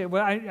God would say,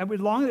 I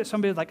would long that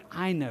somebody like,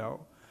 I know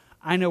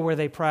where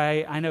they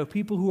pray. I know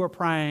people who are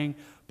praying.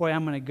 Boy,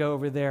 I'm going to go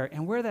over there.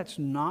 And where that's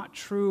not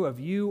true of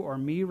you or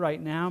me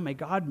right now, may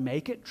God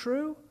make it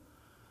true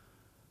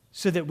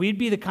so that we'd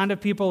be the kind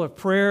of people of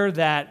prayer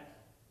that,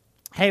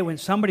 hey, when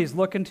somebody's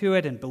looking to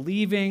it and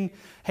believing,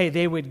 hey,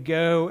 they would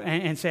go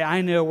and say,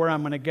 I know where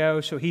I'm going to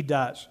go, so he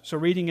does. So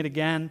reading it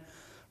again,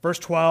 verse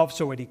 12,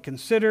 so when he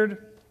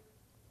considered,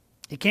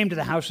 he came to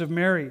the house of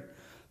Mary,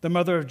 the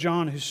mother of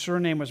John, whose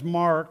surname was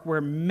Mark,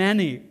 where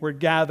many were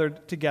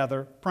gathered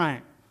together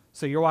praying.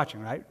 So you're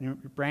watching, right? Your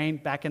brain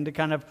back into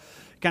kind of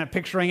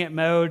picturing it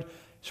mode.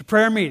 It's a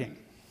prayer meeting.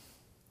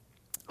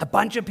 A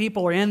bunch of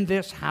people are in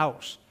this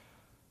house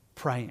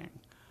praying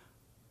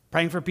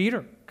for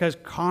Peter, because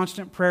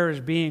constant prayer is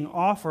being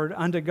offered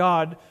unto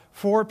God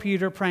for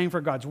Peter, praying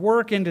for God's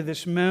work into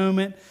this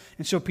moment.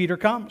 And so Peter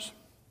comes.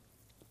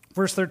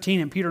 Verse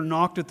 13, and Peter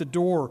knocked at the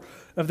door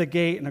of the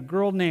gate, and a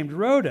girl named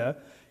Rhoda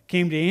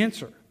came to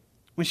answer.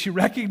 When she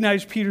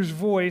recognized Peter's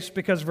voice,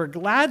 because of her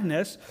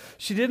gladness,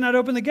 she did not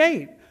open the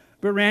gate,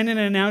 but ran in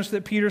and announced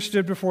that Peter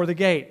stood before the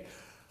gate.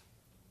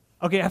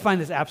 Okay, I find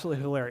this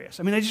absolutely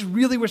hilarious. I mean, I just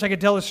really wish I could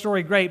tell this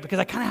story great, because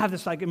I kind of have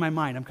this like in my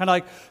mind. I'm kind of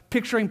like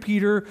picturing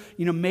Peter,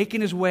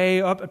 making his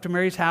way up to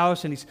Mary's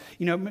house, and he's,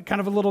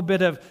 kind of a little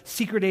bit of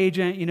secret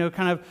agent,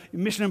 kind of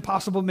Mission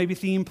Impossible maybe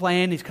theme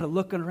playing. He's kind of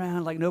looking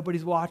around like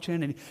nobody's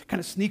watching, and he kind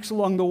of sneaks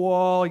along the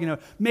wall,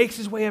 makes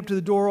his way up to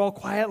the door all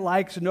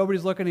quiet-like so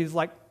nobody's looking. He's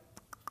like,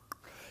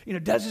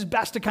 does his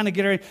best to kind of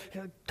get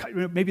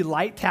her, maybe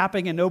light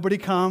tapping, and nobody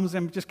comes.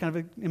 I'm just kind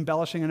of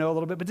embellishing, a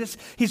little bit. But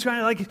he's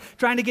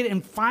trying to get it,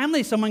 and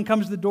finally someone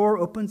comes to the door,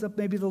 opens up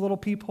maybe the little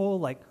peephole,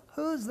 like,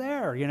 who's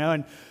there?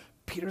 And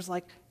Peter's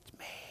like, it's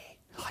me.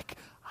 Like,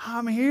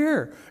 I'm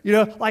here.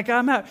 Like,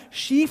 I'm out.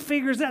 She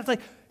figures out, it's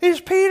like,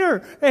 it's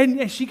Peter.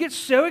 And she gets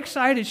so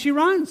excited, she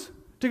runs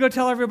to go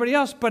tell everybody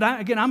else. But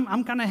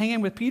I'm kind of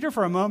hanging with Peter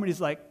for a moment.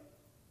 He's like,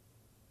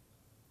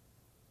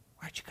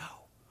 where'd you go?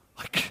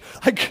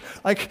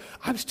 Like,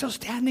 I'm still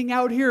standing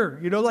out here,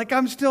 like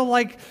I'm still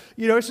like,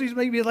 so he's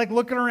maybe like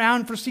looking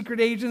around for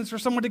secret agents or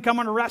someone to come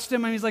and arrest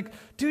him. And he's like,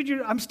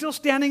 dude, I'm still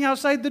standing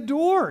outside the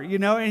door,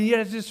 and yet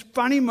it's this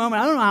funny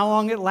moment. I don't know how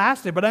long it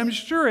lasted, but I'm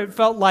sure it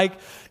felt like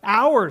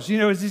hours,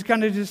 as he's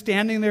kind of just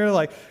standing there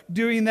like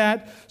doing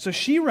that. So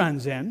she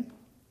runs in,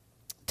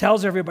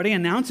 tells everybody,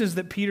 announces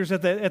that Peter's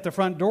at the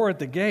front door at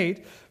the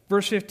gate.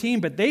 Verse 15,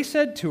 but they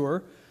said to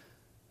her,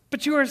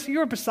 but you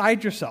are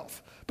beside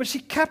yourself. But she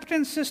kept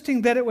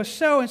insisting that it was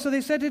so, and so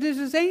they said, it is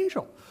his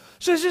angel.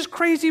 So it's this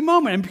crazy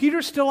moment, and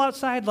Peter's still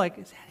outside like,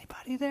 is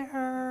anybody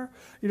there?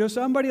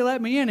 Somebody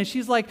let me in. And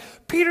she's like,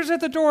 Peter's at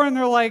the door, and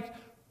they're like,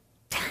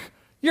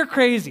 you're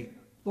crazy.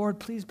 Lord,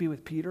 please be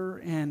with Peter.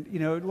 And,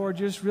 Lord,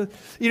 just really,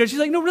 she's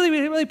like, no,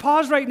 really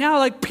pause right now.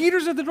 Like,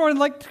 Peter's at the door, and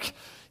like,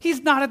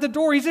 he's not at the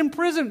door. He's in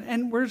prison.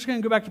 And we're just going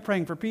to go back to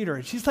praying for Peter.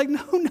 And she's like,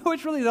 no,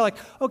 it's really, they're like,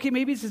 okay,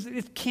 maybe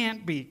it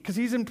can't be because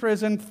he's in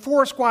prison.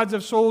 4 squads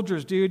of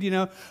soldiers, dude,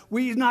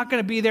 he's not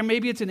going to be there.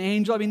 Maybe it's an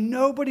angel. I mean,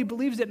 nobody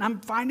believes it. And I'm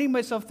finding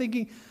myself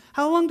thinking,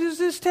 how long does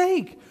this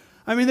take?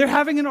 I mean, they're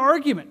having an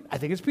argument. I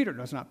think it's Peter.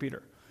 No, it's not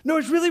Peter. No,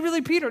 it's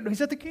really Peter. No,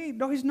 he's at the gate.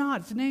 No, he's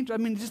not. It's an angel. I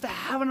mean, just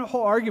having a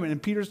whole argument.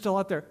 And Peter's still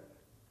out there.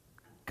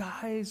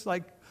 Guys,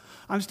 like,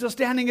 I'm still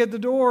standing at the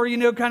door,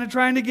 kind of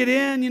trying to get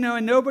in,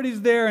 and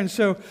nobody's there. And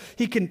so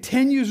he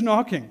continues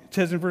knocking, it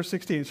says in verse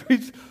 16. So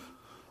he's,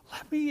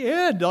 let me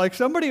in. Like,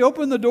 somebody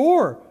open the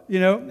door,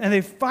 And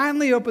they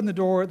finally open the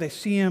door. They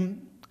see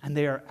him, and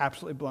they are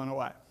absolutely blown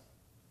away.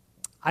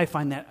 I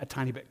find that a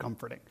tiny bit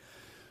comforting.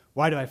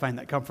 Why do I find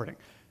that comforting?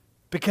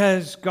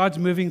 Because God's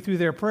moving through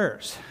their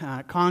prayers.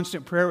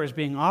 Constant prayer is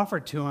being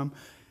offered to them.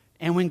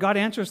 And when God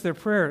answers their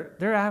prayer,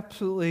 they're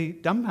absolutely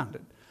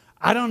dumbfounded.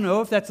 I don't know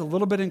if that's a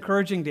little bit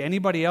encouraging to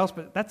anybody else,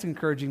 but that's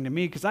encouraging to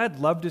me because I'd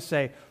love to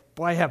say,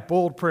 boy, I have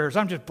bold prayers.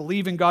 I'm just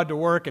believing God to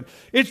work, and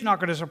it's not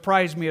going to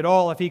surprise me at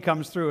all if he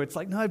comes through. It's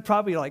like, no, I'd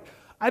probably like,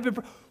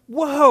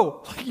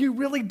 whoa, you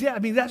really did. I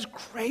mean, that's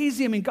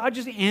crazy. I mean, God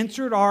just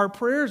answered our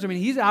prayers. I mean,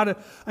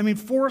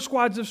 he's 4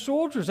 squads of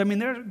soldiers. I mean,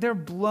 they're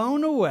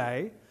blown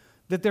away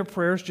that their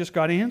prayers just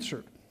got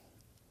answered.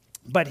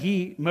 But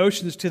he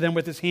motions to them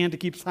with his hand to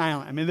keep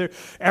silent. I mean,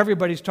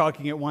 everybody's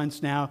talking at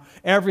once now.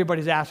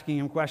 Everybody's asking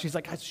him questions. He's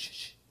like,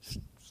 shh.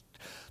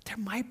 There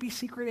might be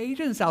secret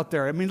agents out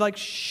there. I mean, like,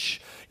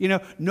 shh.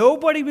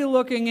 Nobody be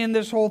looking in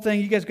this whole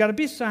thing. You guys got to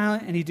be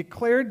silent. And he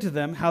declared to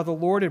them how the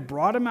Lord had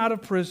brought him out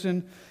of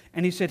prison.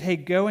 And he said, hey,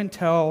 go and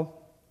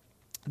tell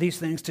these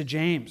things to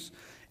James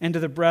and to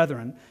the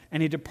brethren.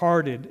 And he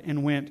departed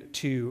and went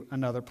to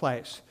another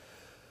place.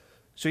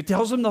 So he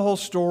tells them the whole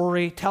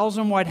story, tells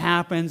them what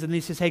happens, and he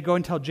says, hey, go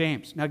and tell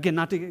James. Now, again,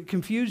 not to get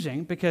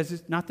confusing, because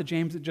it's not the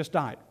James that just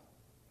died.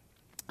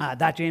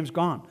 That James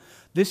gone.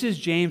 This is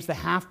James, the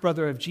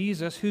half-brother of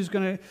Jesus, who's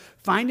going to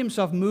find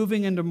himself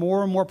moving into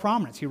more and more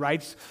prominence. He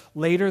writes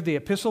later the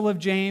Epistle of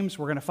James.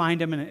 We're going to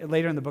find him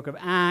later in the book of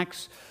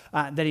Acts,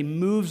 that he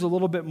moves a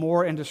little bit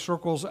more into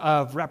circles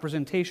of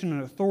representation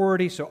and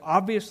authority. So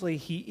obviously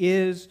he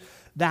is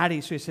that.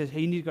 So he says,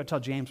 hey, you need to go tell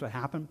James what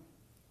happened.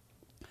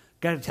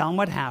 Got to tell him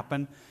what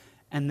happened,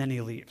 and then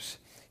he leaves.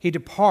 He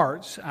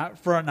departs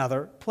for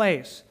another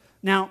place.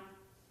 Now,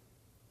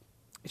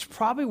 it's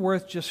probably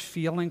worth just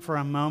feeling for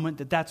a moment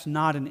that that's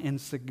not an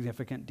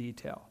insignificant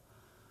detail.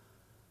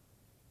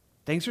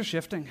 Things are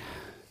shifting.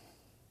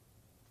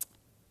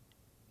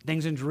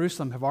 Things in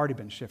Jerusalem have already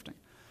been shifting.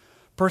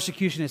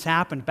 Persecution has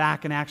happened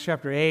back in Acts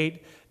chapter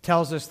 8.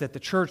 Tells us that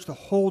the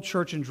whole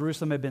church in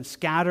Jerusalem had been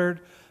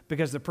scattered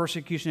because the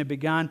persecution had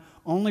begun.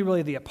 Only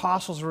really the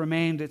apostles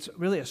remained. It's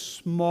really a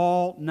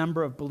small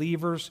number of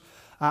believers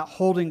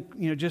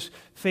holding, just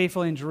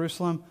faithfully in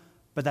Jerusalem,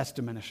 but that's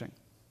diminishing.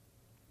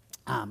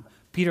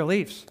 Peter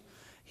leaves.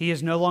 He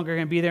is no longer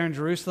going to be there in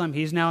Jerusalem.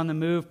 He's now on the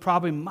move.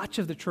 Probably much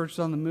of the church is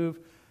on the move.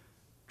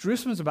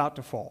 Jerusalem is about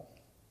to fall.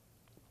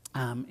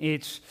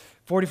 It's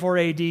 44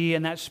 AD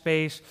in that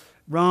space.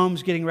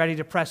 Rome's getting ready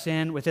to press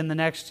in within the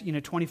next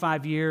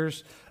 25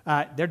 years.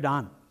 They're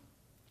done.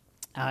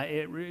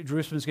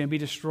 Jerusalem is going to be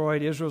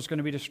destroyed. Israel is going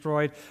to be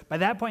destroyed. By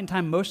that point in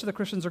time, most of the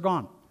Christians are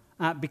gone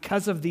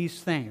because of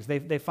these things.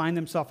 They find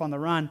themselves on the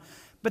run.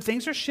 But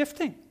things are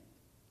shifting.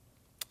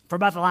 For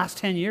about the last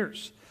 10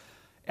 years,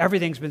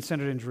 everything's been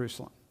centered in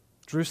Jerusalem.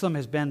 Jerusalem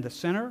has been the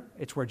center.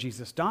 It's where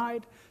Jesus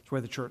died. It's where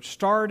the church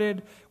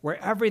started,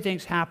 where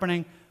everything's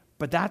happening.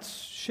 But that's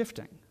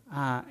shifting.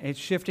 It's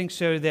shifting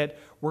so that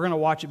we're going to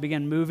watch it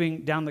begin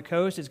moving down the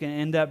coast. It's going to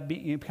end up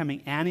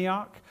becoming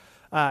Antioch,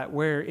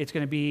 where it's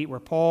going to be where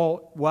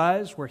Paul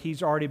was, where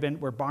he's already been,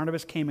 where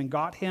Barnabas came and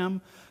got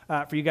him.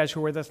 For you guys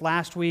who were with us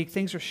last week,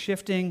 things are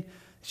shifting.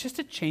 It's just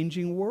a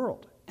changing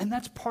world. And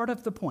that's part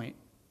of the point.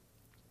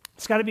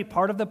 It's got to be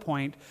part of the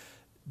point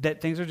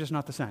that things are just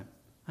not the same.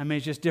 I mean,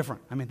 it's just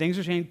different. I mean, things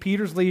are changing.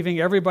 Peter's leaving.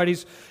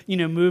 Everybody's,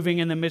 moving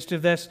in the midst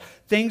of this.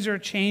 Things are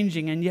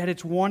changing, and yet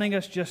it's wanting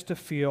us just to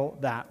feel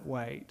that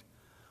weight.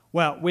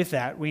 Well, with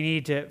that, we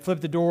need to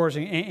flip the doors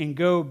and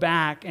go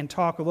back and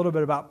talk a little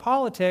bit about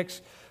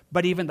politics,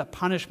 but even the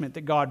punishment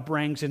that God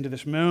brings into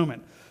this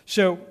moment.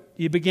 So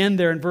you begin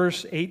there in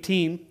verse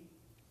 18.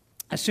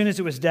 As soon as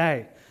it was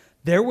day,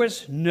 there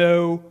was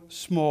no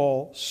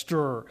small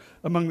stir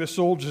among the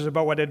soldiers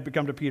about what had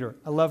become to Peter.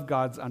 I love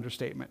God's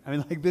understatement. I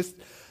mean, like this,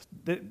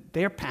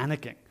 they're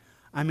panicking.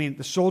 I mean,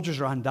 the soldiers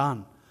are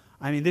undone.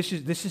 I mean, this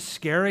is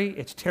scary.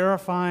 It's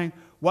terrifying.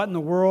 What in the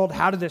world?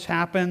 How did this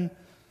happen?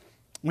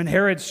 When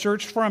Herod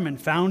searched for him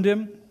and found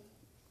him,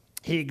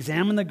 he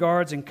examined the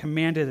guards and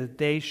commanded that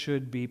they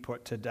should be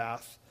put to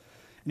death.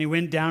 And he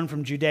went down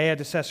from Judea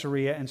to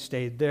Caesarea and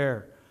stayed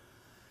there.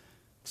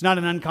 It's not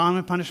an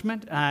uncommon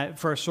punishment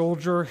for a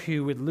soldier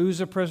who would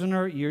lose a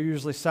prisoner. You're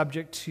usually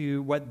subject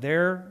to what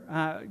their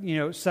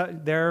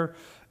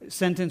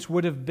sentence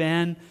would have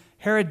been.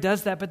 Herod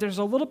does that, but there's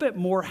a little bit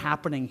more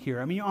happening here.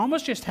 I mean, you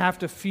almost just have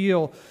to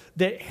feel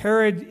that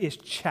Herod is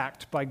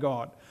checked by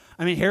God.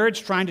 I mean, Herod's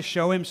trying to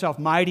show himself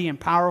mighty and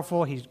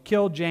powerful. He's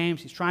killed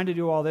James. He's trying to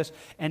do all this.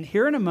 And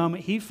here in a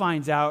moment, he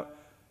finds out,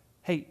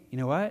 hey, you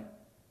know what?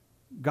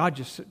 God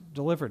just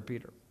delivered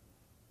Peter.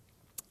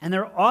 And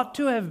there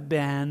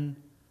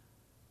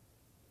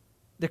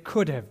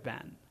could have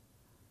been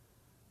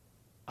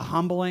a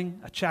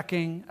humbling, a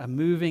checking, a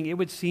moving. It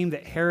would seem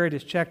that Herod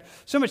is checked.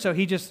 So much so,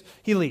 he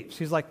leaves.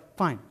 He's like,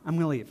 fine, I'm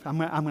going to leave. I'm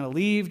going to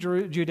leave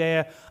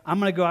Judea. I'm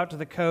going to go out to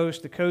the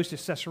coast. The coast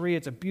is Caesarea.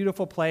 It's a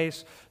beautiful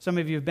place. Some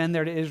of you have been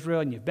there to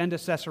Israel, and you've been to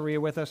Caesarea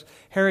with us.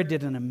 Herod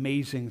did an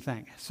amazing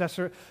thing.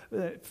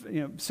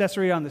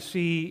 Caesarea on the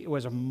sea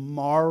was a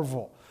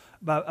marvel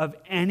of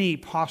any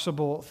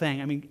possible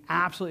thing. I mean,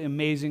 absolutely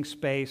amazing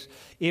space.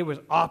 It was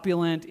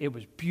opulent. It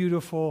was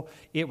beautiful.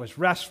 It was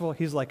restful.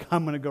 He's like,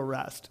 I'm going to go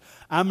rest.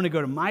 I'm going to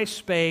go to my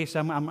space.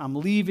 I'm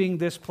leaving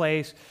this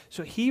place.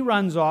 So he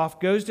runs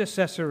off, goes to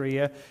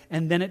Caesarea,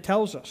 and then it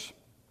tells us.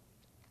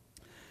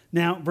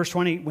 Now, verse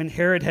 20, when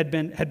Herod had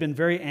been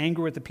very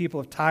angry with the people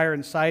of Tyre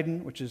and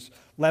Sidon, which is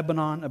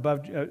Lebanon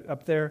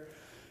up there,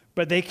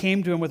 but they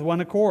came to him with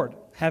one accord,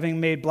 having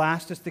made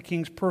Blastus, the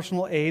king's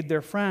personal aide,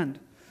 their friend.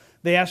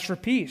 They asked for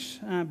peace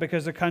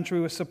because the country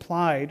was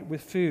supplied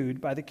with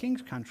food by the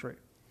king's country.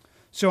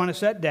 So on a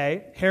set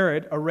day,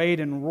 Herod, arrayed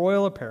in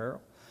royal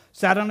apparel,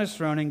 sat on his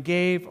throne and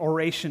gave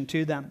oration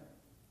to them.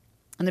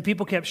 And the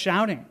people kept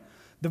shouting,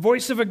 "The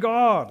voice of a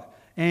God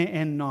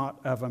and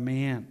not of a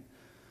man."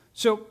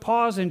 So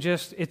pause and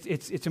just,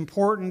 it's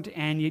important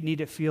and you need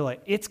to feel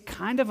it. It's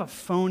kind of a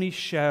phony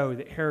show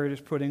that Herod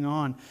is putting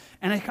on.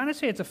 And I kind of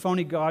say it's a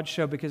phony God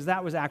show because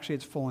that was actually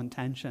its full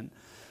intention.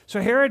 So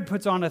Herod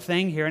puts on a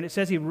thing here, and it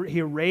says he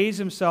arrays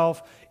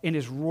himself in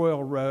his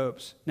royal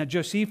robes. Now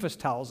Josephus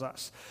tells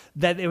us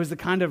that it was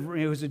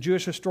a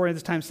Jewish historian at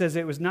this time, says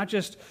it was not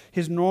just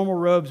his normal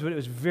robes, but it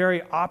was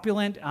very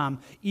opulent,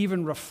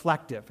 even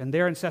reflective. And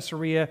there in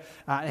Caesarea,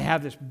 they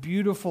have this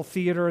beautiful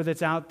theater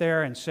that's out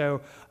there, and so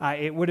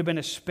it would have been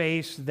a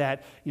space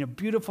that,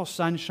 beautiful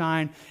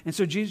sunshine. And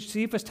so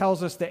Josephus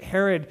tells us that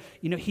Herod,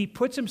 he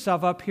puts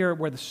himself up here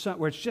where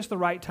it's just the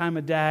right time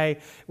of day,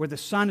 where the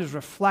sun is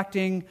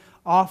reflecting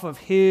off of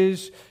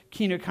his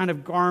kind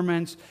of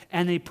garments,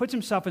 and he puts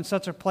himself in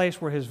such a place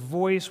where his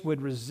voice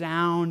would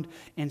resound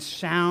and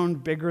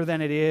sound bigger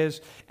than it is.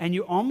 And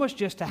you almost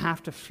just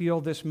have to feel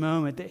this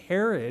moment that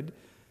Herod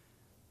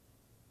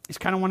is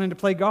kind of wanting to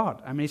play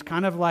God. I mean, he's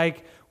kind of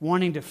like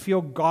wanting to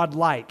feel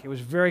God-like. It was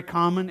very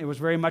common. It was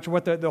very much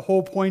what the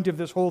whole point of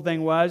this whole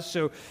thing was.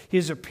 So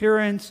his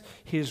appearance,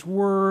 his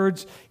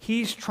words,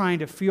 he's trying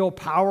to feel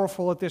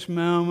powerful at this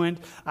moment.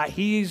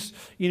 He's,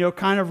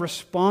 kind of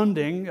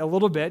responding a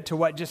little bit to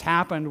what just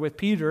happened with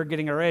Peter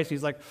getting arrested.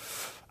 He's like,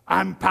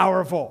 I'm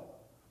powerful.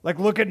 Like,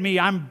 look at me.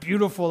 I'm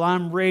beautiful.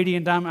 I'm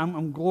radiant.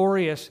 I'm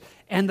glorious.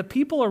 And the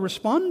people are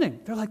responding.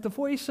 They're like the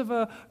voice of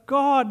a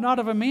God, not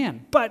of a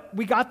man. But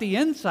we got the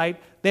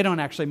insight. They don't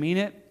actually mean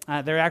it.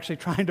 They're actually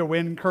trying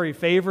to curry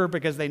favor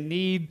because they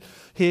need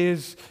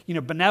his,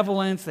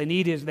 benevolence. They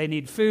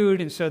need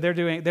food, and so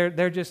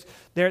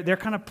they're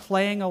kind of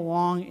playing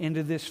along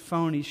into this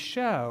phony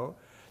show.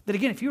 That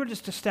again, if you were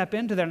just to step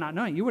into there not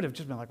knowing, you would have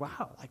just been like,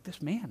 wow, like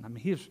this man. I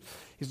mean,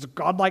 he's a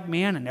godlike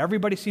man, and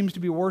everybody seems to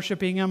be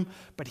worshiping him,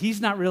 but he's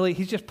not really.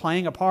 He's just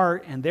playing a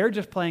part, and they're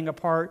just playing a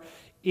part.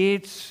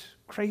 It's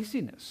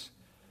craziness.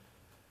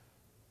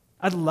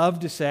 I'd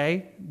love to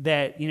say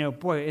that,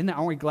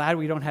 aren't we glad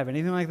we don't have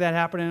anything like that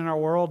happening in our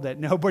world, that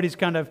nobody's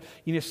kind of,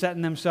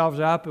 setting themselves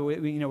up,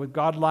 with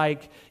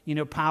godlike,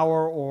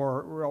 power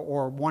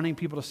or wanting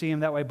people to see him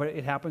that way, but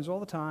it happens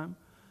all the time.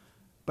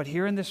 But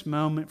here in this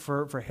moment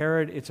for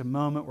Herod, it's a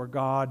moment where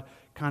God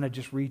kind of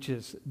just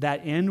reaches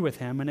that end with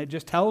him, and it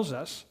just tells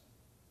us,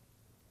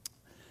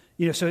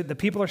 so the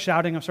people are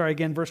shouting,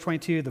 verse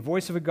 22, the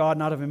voice of a God,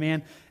 not of a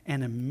man,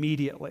 and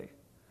immediately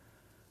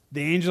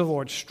the angel of the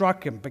Lord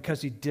struck him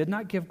because he did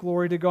not give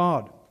glory to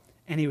God,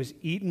 and he was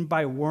eaten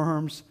by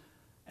worms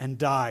and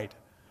died.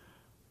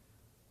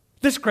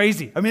 This is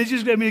crazy.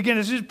 Again,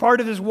 it's just part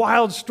of this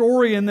wild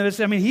story in that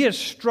he is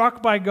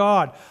struck by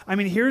God.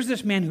 Here's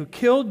this man who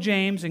killed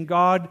James, and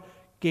God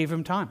gave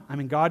him time.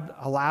 God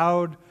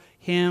allowed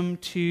him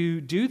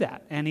to do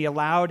that, and he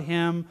allowed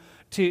him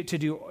to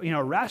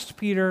arrest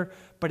Peter.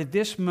 But at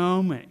this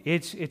moment,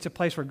 it's a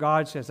place where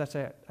God says, that's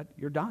it.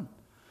 You're done.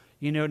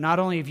 Not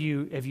only have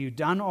you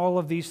done all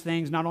of these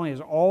things, not only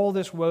has all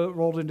this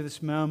rolled into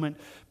this moment,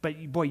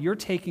 but boy, you're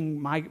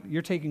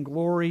taking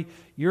glory.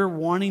 You're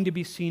wanting to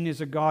be seen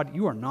as a God.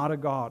 You are not a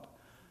God.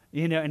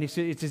 And it's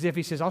as if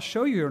he says, I'll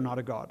show you you're not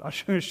a God. I'll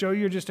show you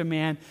you're just a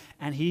man.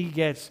 And he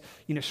gets,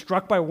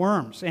 struck by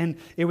worms. And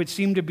it would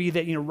seem to be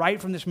that, right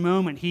from this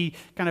moment, he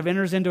kind of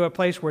enters into a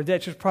place where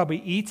that just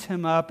probably eats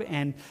him up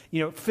and,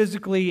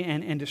 physically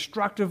and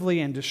destructively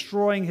and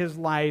destroying his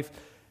life.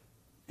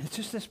 And it's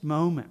just this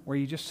moment where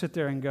you just sit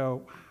there and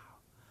go, wow.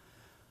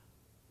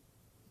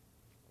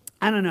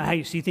 I don't know how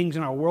you see things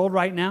in our world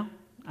right now.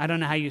 I don't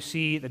know how you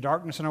see the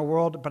darkness in our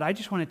world, but I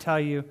just want to tell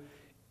you,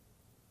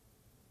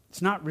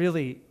 it's not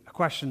really a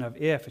question of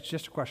if, it's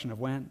just a question of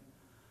when.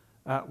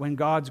 When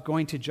God's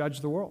going to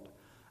judge the world.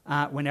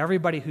 When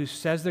everybody who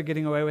says they're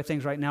getting away with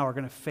things right now are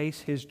going to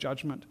face his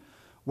judgment.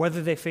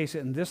 Whether they face it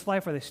in this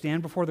life or they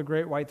stand before the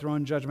great white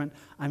throne judgment.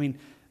 I mean,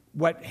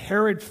 what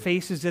Herod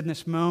faces in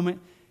this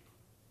moment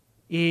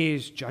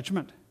is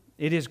judgment.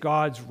 It is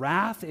God's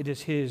wrath. It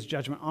is his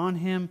judgment on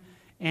him.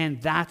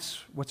 And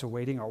that's what's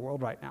awaiting our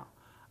world right now.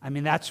 I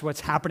mean, that's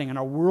what's happening in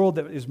a world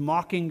that is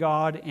mocking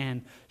God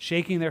and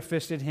shaking their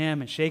fist at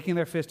him and shaking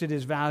their fist at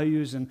his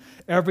values and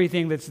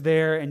everything that's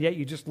there. And yet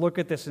you just look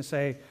at this and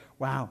say,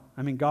 wow,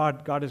 I mean,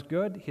 God is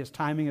good. His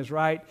timing is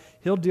right.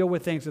 He'll deal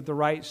with things at the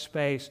right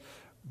space.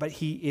 But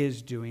he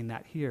is doing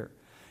that here.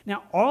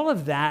 Now, all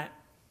of that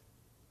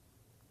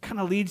kind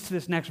of leads to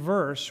this next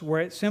verse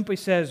where it simply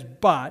says,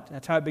 but,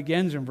 that's how it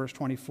begins in verse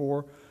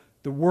 24,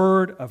 the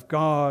word of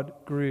God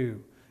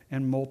grew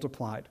and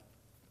multiplied.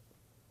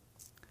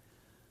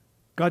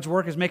 God's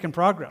work is making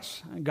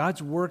progress.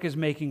 God's work is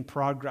making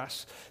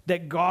progress.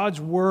 That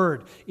God's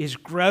word is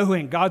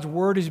growing. God's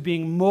word is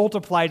being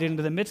multiplied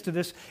into the midst of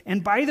this.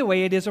 And by the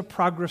way, it is a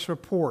progress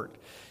report.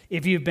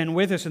 If you've been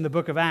with us in the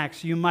book of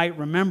Acts, you might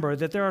remember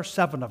that there are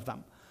 7 of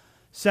them.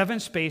 7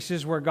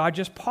 spaces where God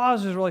just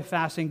pauses really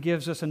fast and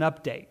gives us an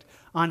update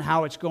on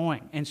how it's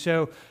going. And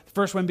so the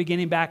first one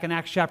beginning back in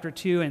Acts chapter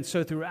 2, and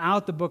so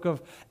throughout the book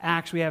of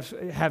Acts we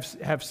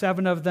have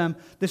 7 of them.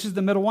 This is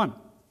the middle one.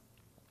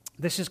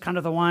 This is kind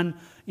of the one,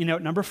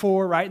 number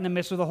 4, right in the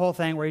midst of the whole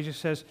thing, where he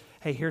just says,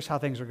 hey, here's how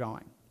things are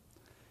going.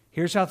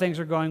 Here's how things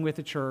are going with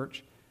the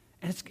church.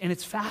 And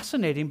it's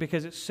fascinating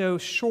because it's so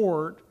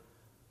short,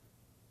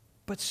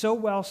 but so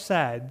well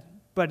said,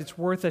 but it's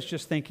worth us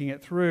just thinking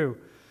it through.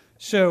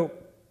 So,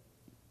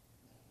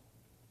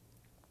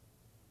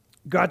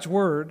 God's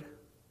word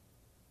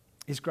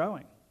is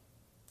growing.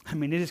 I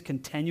mean, it is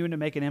continuing to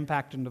make an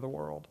impact into the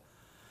world.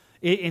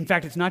 In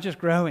fact, it's not just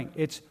growing,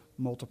 it's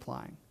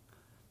multiplying.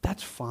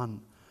 That's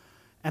fun.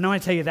 And I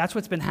want to tell you, that's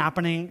what's been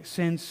happening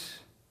since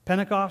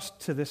Pentecost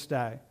to this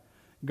day.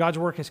 God's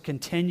work is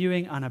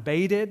continuing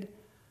unabated,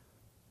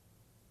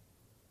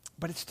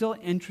 but it's still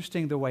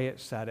interesting the way it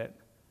said it.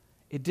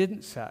 It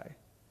didn't say,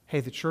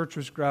 hey, the church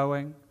was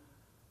growing,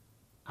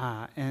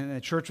 and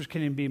the church was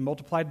continuing to be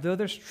multiplied, though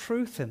there's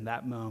truth in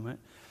that moment.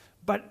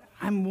 But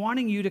I'm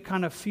wanting you to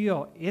kind of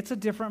feel it's a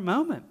different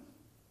moment.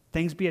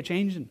 Things be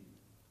a-changing.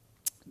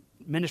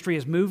 Ministry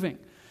is moving.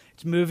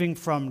 It's moving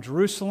from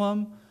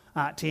Jerusalem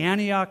to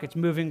Antioch. It's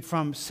moving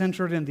from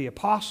centered in the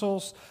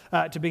apostles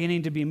to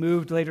beginning to be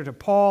moved later to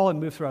Paul and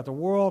move throughout the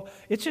world.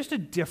 It's just a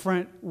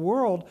different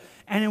world.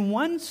 And in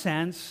one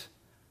sense,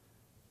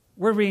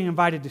 we're being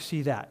invited to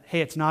see that.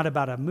 Hey, it's not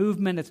about a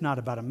movement. It's not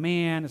about a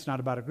man. It's not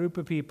about a group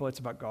of people. It's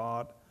about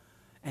God.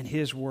 And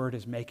his word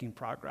is making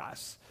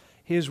progress.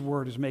 His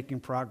word is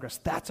making progress.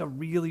 That's a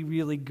really,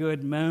 really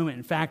good moment.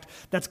 In fact,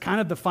 that's kind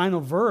of the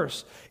final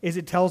verse, is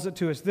it tells it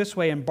to us this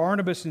way. And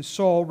Barnabas and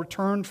Saul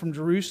returned from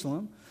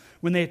Jerusalem.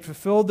 When they had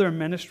fulfilled their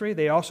ministry,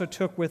 they also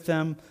took with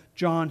them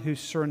John, whose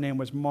surname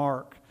was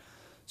Mark.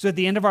 So at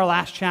the end of our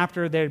last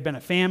chapter, there had been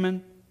a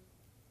famine.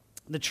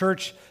 The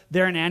church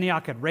there in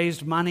Antioch had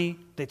raised money.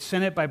 They'd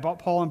sent it by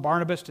Paul and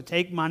Barnabas to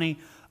take money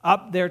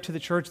up there to the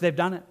church. They've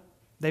done it.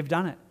 They've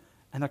done it.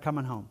 And they're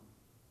coming home.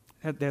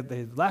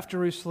 They left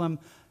Jerusalem.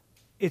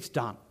 It's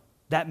done.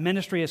 That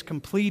ministry is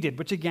completed,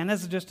 which again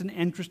is just an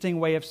interesting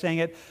way of saying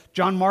it.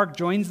 John Mark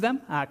joins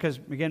them because,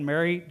 again,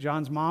 Mary,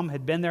 John's mom,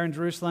 had been there in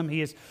Jerusalem. He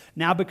has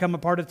now become a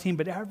part of the team,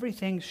 but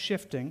everything's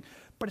shifting.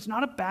 But it's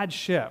not a bad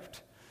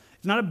shift.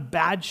 It's not a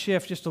bad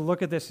shift just to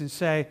look at this and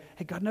say,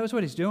 hey, God knows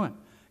what he's doing.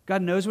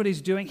 God knows what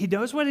he's doing. He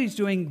knows what he's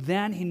doing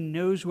then. He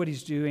knows what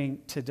he's doing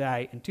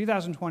today. In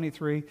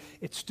 2023,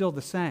 it's still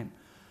the same.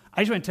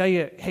 I just want to tell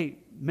you, hey,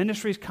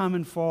 ministries come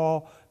and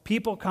fall.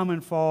 People come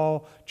and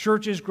fall,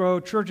 churches grow,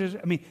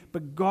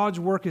 but God's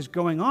work is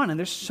going on. And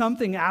there's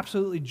something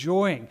absolutely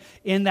joying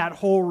in that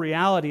whole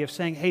reality of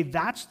saying, hey,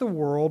 that's the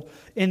world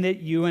in that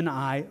you and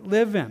I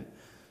live in.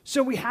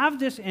 So we have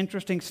this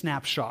interesting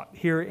snapshot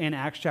here in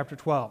Acts chapter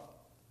 12.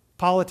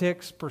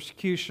 Politics,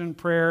 persecution,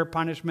 prayer,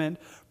 punishment,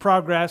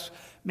 progress.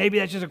 Maybe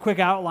that's just a quick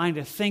outline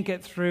to think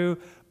it through.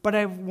 But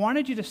I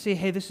wanted you to see,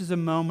 hey, this is a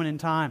moment in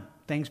time.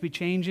 Things be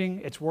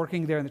changing. It's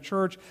working there in the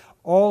church.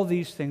 All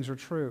these things are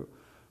true.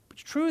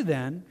 It's true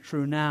then,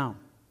 true now.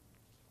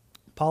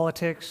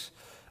 Politics,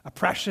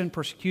 oppression,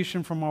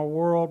 persecution from our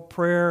world,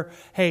 prayer,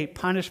 hey,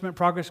 punishment,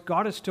 progress.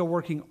 God is still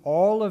working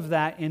all of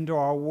that into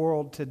our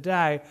world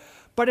today.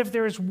 But if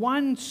there is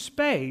one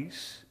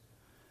space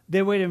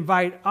that would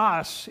invite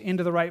us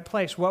into the right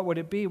place, what would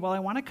it be? Well, I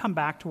want to come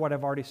back to what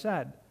I've already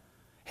said.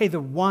 Hey, the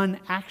one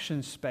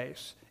action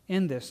space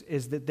in this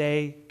is that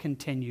they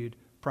continued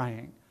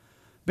praying.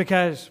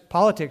 Because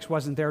politics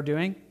wasn't their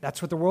doing.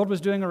 That's what the world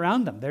was doing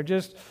around them. They're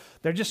just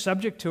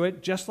subject to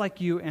it, just like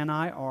you and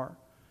I are.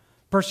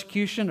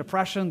 Persecution,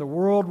 oppression, the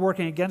world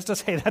working against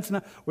us. Hey,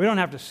 we don't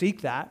have to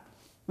seek that.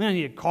 We don't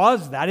need to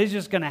cause that. It's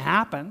just going to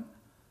happen.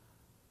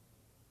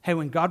 Hey,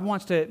 when God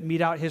wants to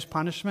mete out his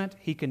punishment,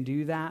 he can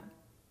do that.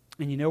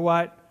 And you know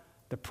what?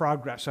 The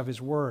progress of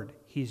his word,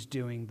 he's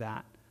doing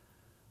that.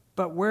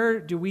 But where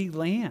do we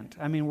land?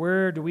 I mean,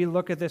 where do we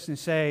look at this and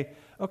say,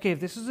 okay, if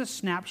this is a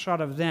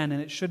snapshot of then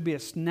and it should be a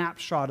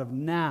snapshot of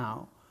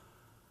now,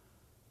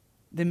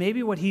 then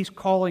maybe what he's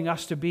calling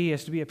us to be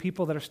is to be a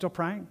people that are still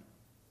praying.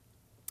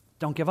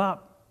 Don't give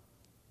up.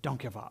 Don't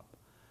give up.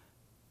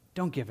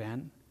 Don't give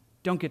in.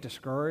 Don't get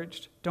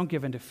discouraged. Don't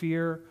give into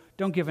fear.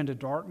 Don't give into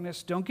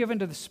darkness. Don't give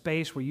into the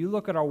space where you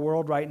look at our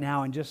world right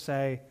now and just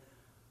say,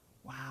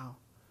 wow,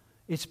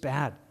 it's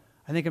bad.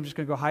 I think I'm just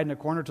going to go hide in a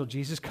corner till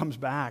Jesus comes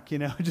back.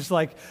 Just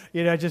like,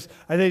 I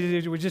think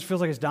it just feels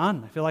like it's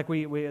done. I feel like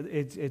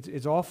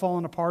it's all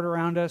falling apart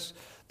around us.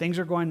 Things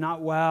are going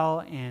not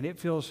well, and it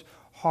feels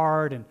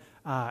hard. And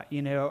I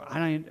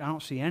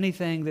don't see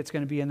anything that's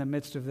going to be in the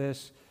midst of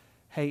this.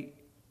 Hey,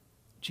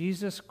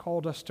 Jesus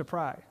called us to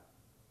pray.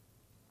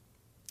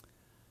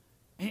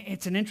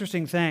 It's an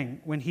interesting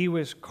thing. When he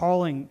was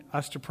calling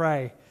us to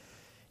pray,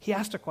 he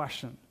asked a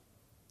question,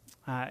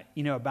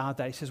 about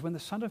that. He says, when the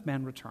Son of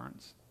Man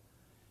returns,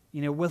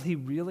 will he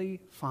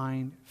really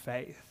find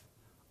faith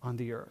on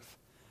the earth?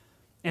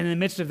 And in the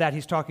midst of that,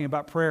 he's talking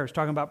about prayer. He's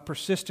talking about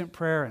persistent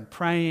prayer and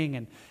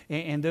praying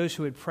and those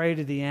who would pray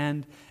to the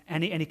end.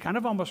 And he kind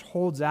of almost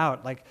holds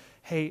out like,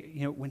 hey,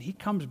 when he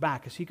comes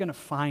back, is he going to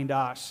find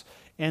us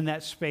in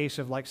that space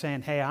of like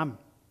saying, hey,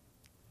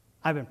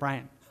 I've been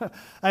praying.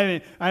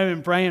 I've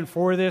been praying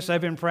for this.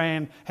 I've been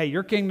praying, hey,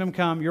 your kingdom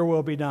come, your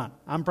will be done.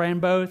 I'm praying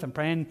both. I'm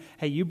praying,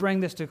 hey, you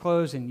bring this to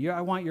close, and I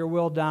want your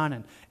will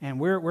done, and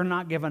we're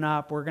not giving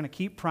up. We're going to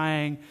keep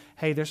praying.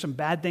 Hey, there's some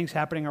bad things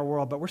happening in our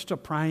world, but we're still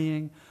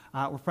praying.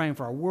 We're praying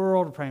for our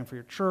world. We're praying for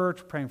your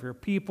church. We're praying for your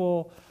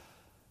people.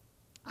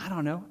 I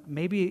don't know.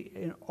 Maybe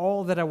in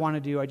all that I want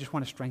to do, I just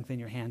want to strengthen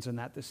your hands in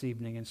that this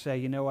evening and say,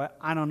 you know what?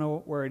 I don't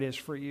know where it is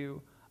for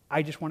you.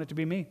 I just want it to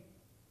be me.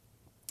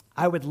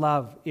 I would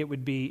love it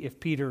would be if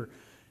Peter,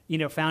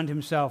 found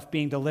himself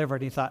being delivered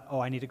and he thought, oh,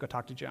 I need to go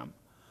talk to Jim.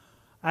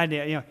 I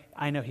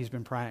know he's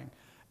been praying.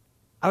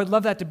 I would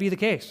love that to be the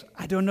case.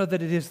 I don't know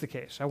that it is the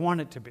case. I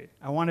want it to be.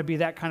 I want to be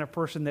that kind of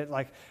person that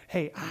like,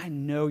 hey, I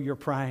know you're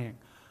praying.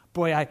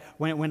 Boy,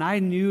 when I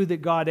knew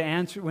that God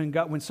answered,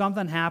 when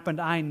something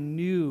happened, I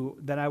knew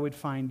that I would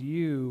find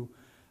you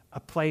a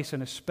place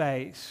and a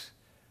space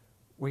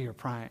where you're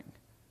praying.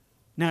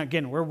 Now,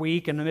 again, we're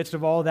weak in the midst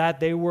of all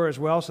that. They were as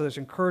well, so there's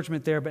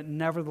encouragement there, but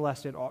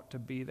nevertheless, it ought to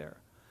be there.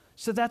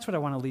 So that's what I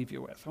want to leave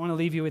you with. I want to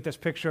leave you with this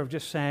picture of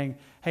just saying,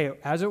 hey,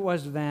 as it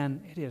was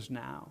then, it is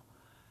now.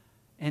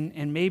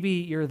 And maybe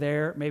you're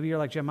there. Maybe you're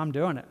like, Jim, I'm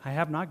doing it. I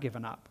have not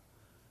given up.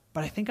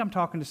 But I think I'm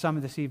talking to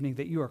someone this evening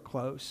that you are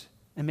close,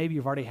 and maybe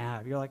you've already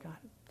have. You're like,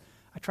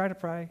 I try to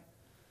pray.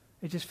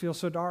 It just feels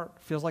so dark.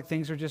 It feels like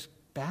things are just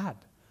bad.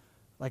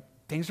 Like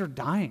things are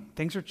dying.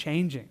 Things are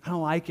changing. I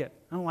don't like it.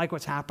 I don't like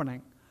what's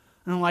happening.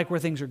 I don't like where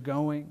things are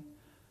going.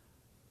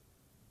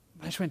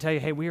 I just want to tell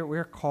you, hey,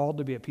 we're called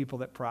to be a people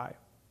that pray.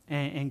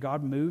 And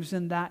God moves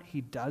in that.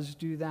 He does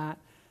do that.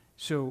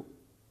 So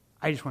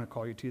I just want to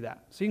call you to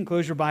that. So you can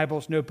close your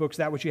Bibles, notebooks,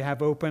 that which you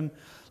have open.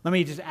 Let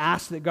me just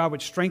ask that God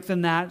would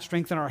strengthen that,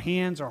 strengthen our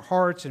hands, our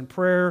hearts in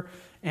prayer,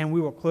 and we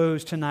will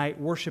close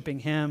tonight worshiping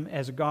him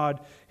as a God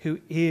who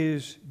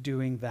is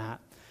doing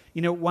that.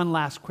 One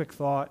last quick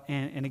thought,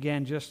 and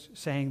again, just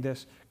saying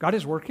this. God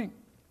is working.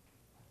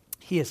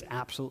 He is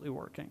absolutely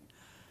working.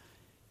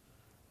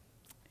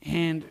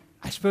 And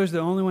I suppose the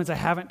only ones I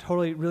haven't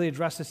totally really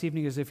addressed this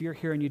evening is if you're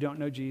here and you don't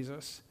know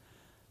Jesus.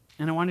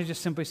 And I want to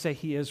just simply say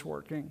he is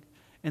working.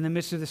 In the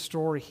midst of this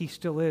story, he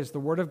still is. The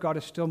Word of God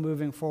is still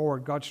moving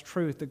forward. God's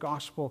truth, the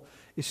gospel,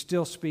 is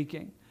still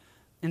speaking.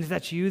 And if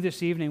that's you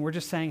this evening, we're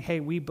just saying, hey,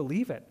 we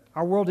believe it.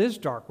 Our world is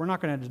dark. We're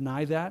not going to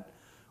deny that.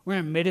 We're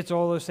going to admit it's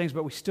all those things,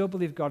 but we still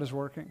believe God is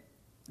working.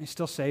 He's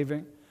still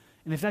saving.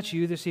 And if that's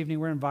you this evening,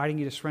 we're inviting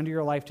you to surrender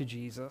your life to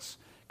Jesus.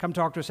 Come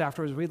talk to us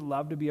afterwards. We'd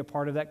love to be a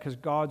part of that because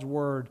God's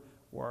word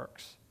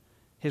works.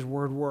 His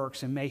word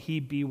works, and may he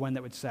be one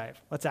that would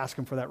save. Let's ask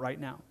him for that right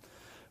now.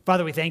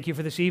 Father, we thank you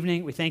for this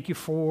evening. We thank you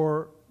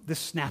for this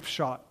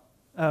snapshot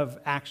of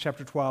Acts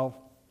chapter 12.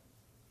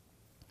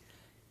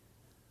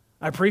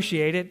 I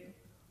appreciate it.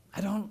 I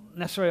don't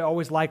necessarily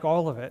always like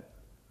all of it.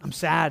 I'm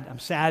sad. I'm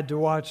sad to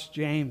watch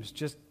James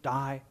just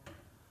die.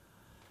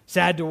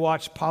 Sad to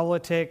watch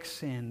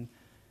politics and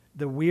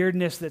the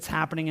weirdness that's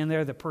happening in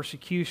there, the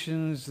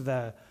persecutions,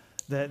 the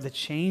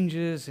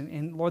changes.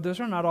 And Lord, those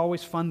are not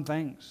always fun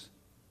things.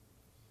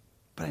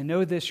 But I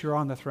know this, you're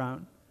on the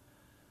throne.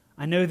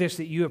 I know this,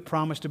 that you have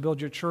promised to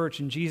build your church.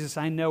 And Jesus,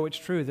 I know it's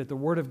true that the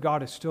Word of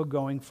God is still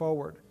going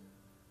forward.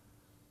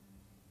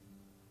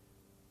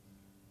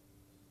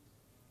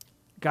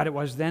 God, it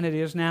was then, it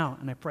is now.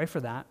 And I pray for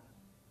that.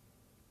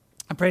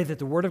 I pray that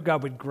the Word of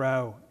God would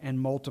grow and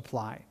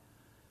multiply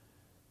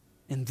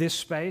in this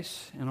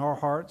space, in our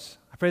hearts.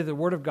 I pray that the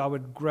Word of God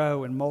would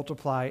grow and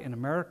multiply in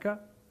America.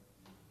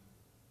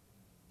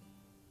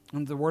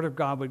 And the Word of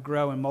God would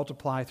grow and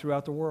multiply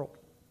throughout the world.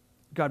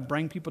 God,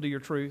 bring people to your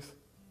truth,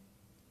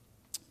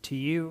 to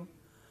you,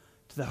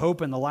 to the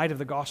hope and the light of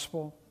the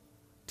gospel,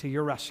 to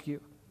your rescue.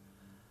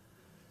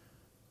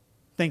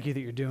 Thank you that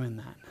you're doing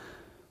that.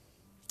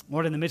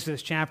 Lord, in the midst of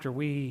this chapter,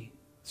 we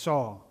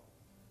saw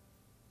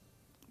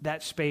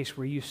that space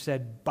where you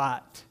said,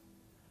 but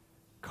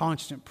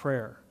constant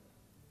prayer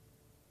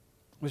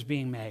was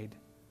being made.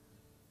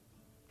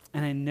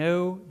 And I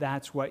know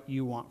that's what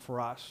you want for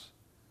us.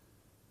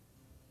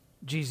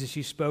 Jesus,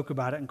 you spoke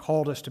about it and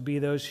called us to be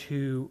those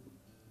who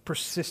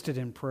persisted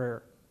in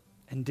prayer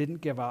and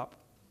didn't give up.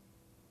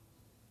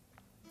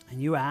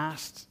 And you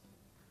asked,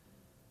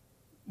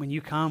 when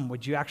you come,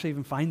 would you actually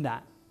even find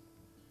that?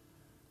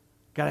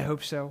 God, I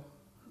hope so.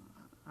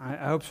 I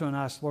hope so in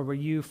us. Lord, will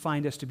you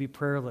find us to be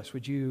prayerless?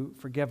 Would you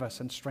forgive us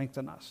and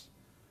strengthen us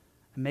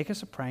and make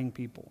us a praying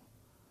people?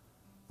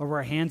 Lord, where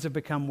our hands have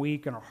become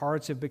weak and our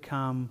hearts have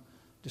become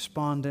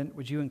despondent,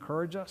 would you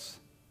encourage us?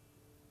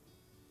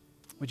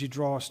 Would you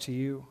draw us to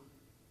you?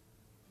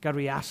 God,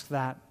 we ask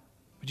that.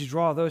 Would you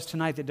draw those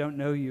tonight that don't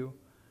know you?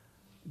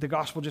 The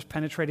gospel just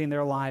penetrating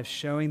their lives,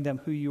 showing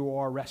them who you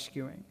are,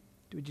 rescuing.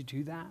 Would you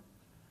do that?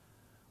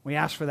 We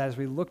ask for that as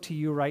we look to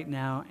you right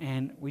now,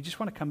 and we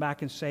just want to come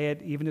back and say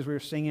it, even as we were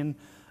singing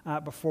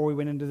before we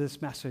went into this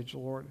message,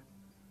 Lord.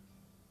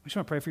 We just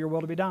want to pray for your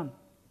will to be done.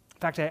 In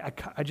fact,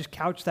 I just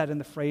couched that in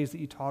the phrase that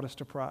you taught us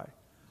to pray.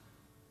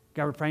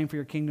 God, we're praying for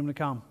your kingdom to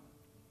come.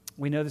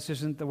 We know this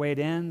isn't the way it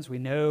ends. We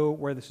know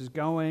where this is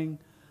going,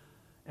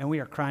 and we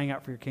are crying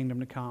out for your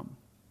kingdom to come.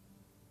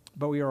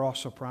 But we are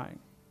also praying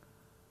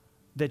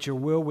that your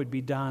will would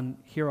be done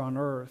here on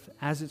earth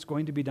as it's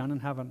going to be done in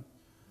heaven.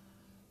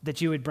 That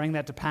you would bring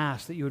that to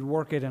pass, that you would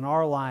work it in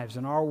our lives,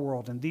 in our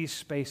world, in these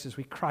spaces.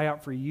 We cry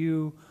out for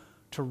you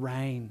to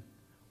reign.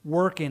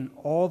 Work in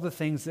all the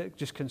things that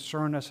just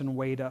concern us and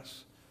weight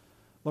us.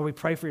 Lord, we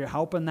pray for your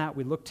help in that.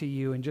 We look to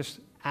you and just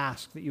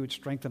ask that you would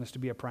strengthen us to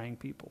be a praying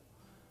people.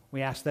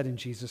 We ask that in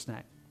Jesus'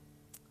 name.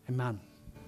 Amen.